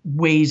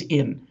ways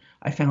in.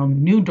 I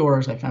found new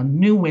doors. I found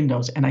new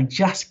windows. And I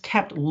just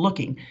kept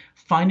looking,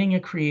 finding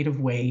a creative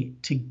way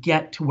to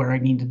get to where I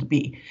needed to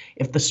be.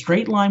 If the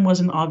straight line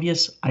wasn't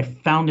obvious, I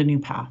found a new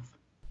path.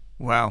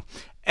 Wow.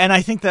 And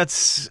I think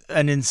that's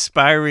an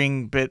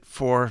inspiring bit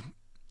for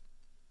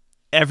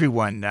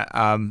everyone.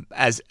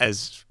 As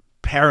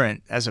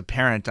a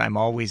parent, I'm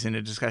always in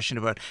a discussion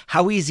about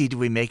how easy do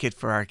we make it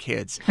for our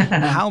kids?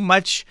 How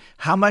much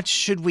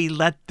should we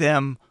let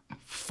them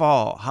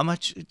fall? How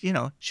much,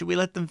 should we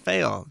let them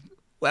fail?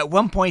 At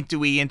one point, do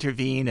we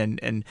intervene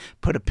and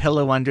put a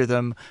pillow under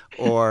them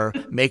or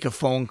make a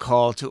phone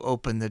call to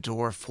open the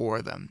door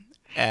for them?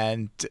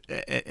 And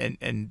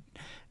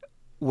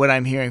what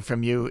I'm hearing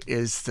from you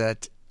is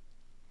that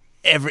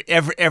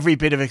every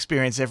bit of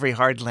experience, every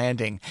hard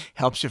landing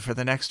helps you for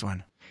the next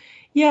one.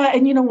 Yeah,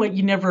 and you know what?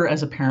 You never,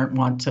 as a parent,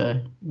 want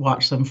to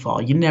watch them fall.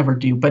 You never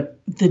do. But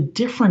the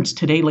difference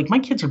today, like my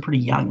kids are pretty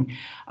young.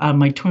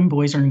 My twin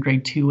boys are in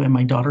grade 2, and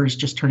my daughter is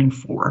just turning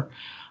 4.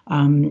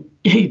 Let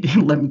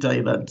me tell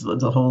you, that's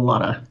a whole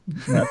lot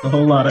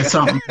of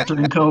something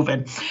during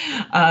COVID.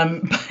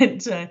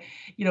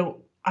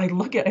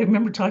 I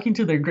remember talking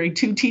to their grade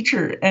 2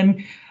 teacher,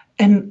 and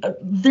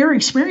their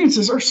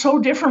experiences are so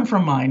different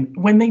from mine.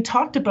 When they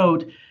talked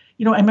about,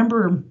 I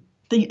remember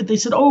they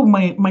said, "Oh,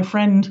 my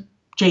friend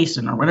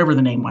Jason," or whatever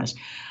the name was,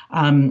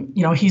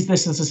 he's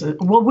this.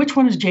 Well, which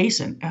one is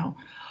Jason?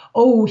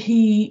 Oh,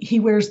 he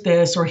wears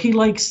this, or he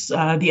likes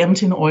the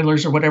Edmonton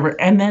Oilers, or whatever.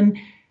 And then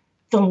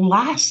the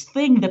last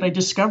thing that I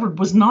discovered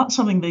was not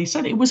something they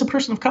said. It was a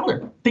person of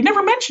color. They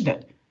never mentioned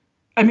it.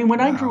 I mean,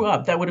 when I grew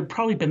up, that would have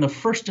probably been the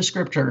first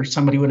descriptor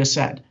somebody would have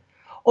said.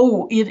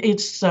 Oh,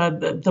 it's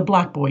the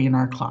black boy in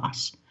our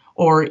class,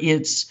 or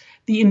it's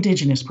the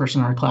Indigenous person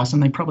in our class,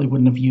 and they probably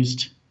wouldn't have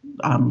used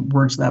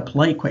words that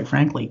polite, quite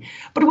frankly.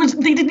 But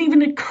they didn't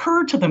even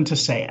occur to them to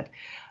say it.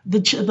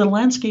 The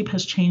landscape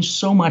has changed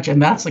so much,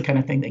 and that's the kind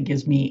of thing that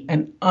gives me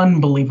an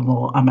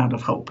unbelievable amount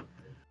of hope.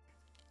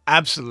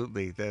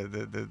 Absolutely,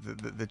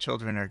 the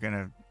children are going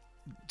to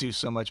do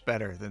so much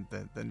better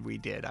than we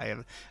did. I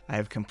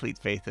have complete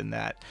faith in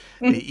that.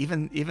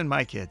 Even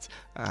my kids,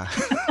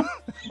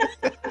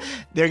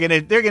 they're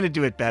gonna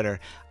do it better.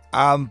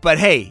 But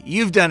hey,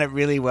 you've done it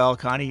really well,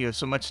 Connie. You have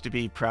so much to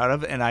be proud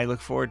of, and I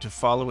look forward to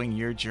following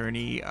your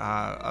journey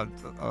a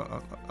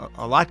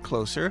lot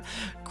closer.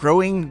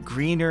 Growing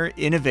Greener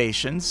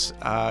Innovations,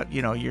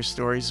 your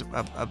stories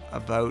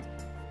about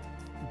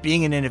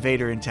being an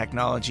innovator in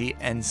technology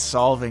and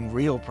solving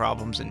real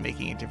problems and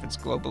making a difference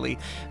globally.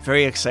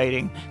 Very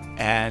exciting,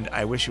 and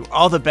I wish you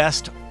all the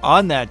best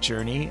on that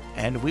journey,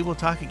 and we will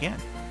talk again.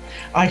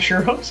 I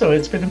sure hope so.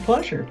 It's been a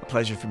pleasure. A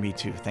pleasure for me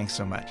too. Thanks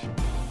so much.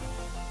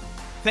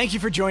 Thank you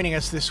for joining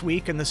us this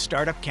week in the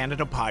Startup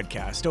Canada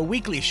podcast, a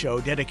weekly show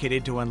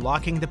dedicated to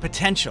unlocking the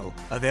potential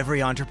of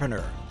every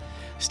entrepreneur.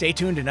 Stay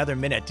tuned another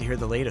minute to hear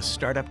the latest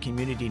startup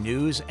community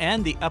news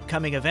and the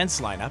upcoming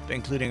events lineup,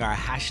 including our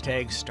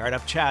hashtag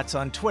Startup Chats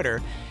on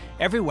Twitter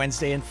every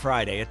Wednesday and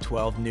Friday at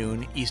 12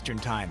 noon Eastern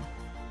Time.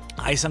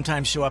 I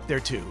sometimes show up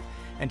there too.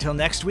 Until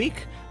next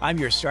week, I'm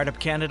your Startup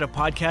Canada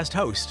podcast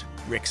host,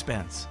 Rick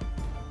Spence.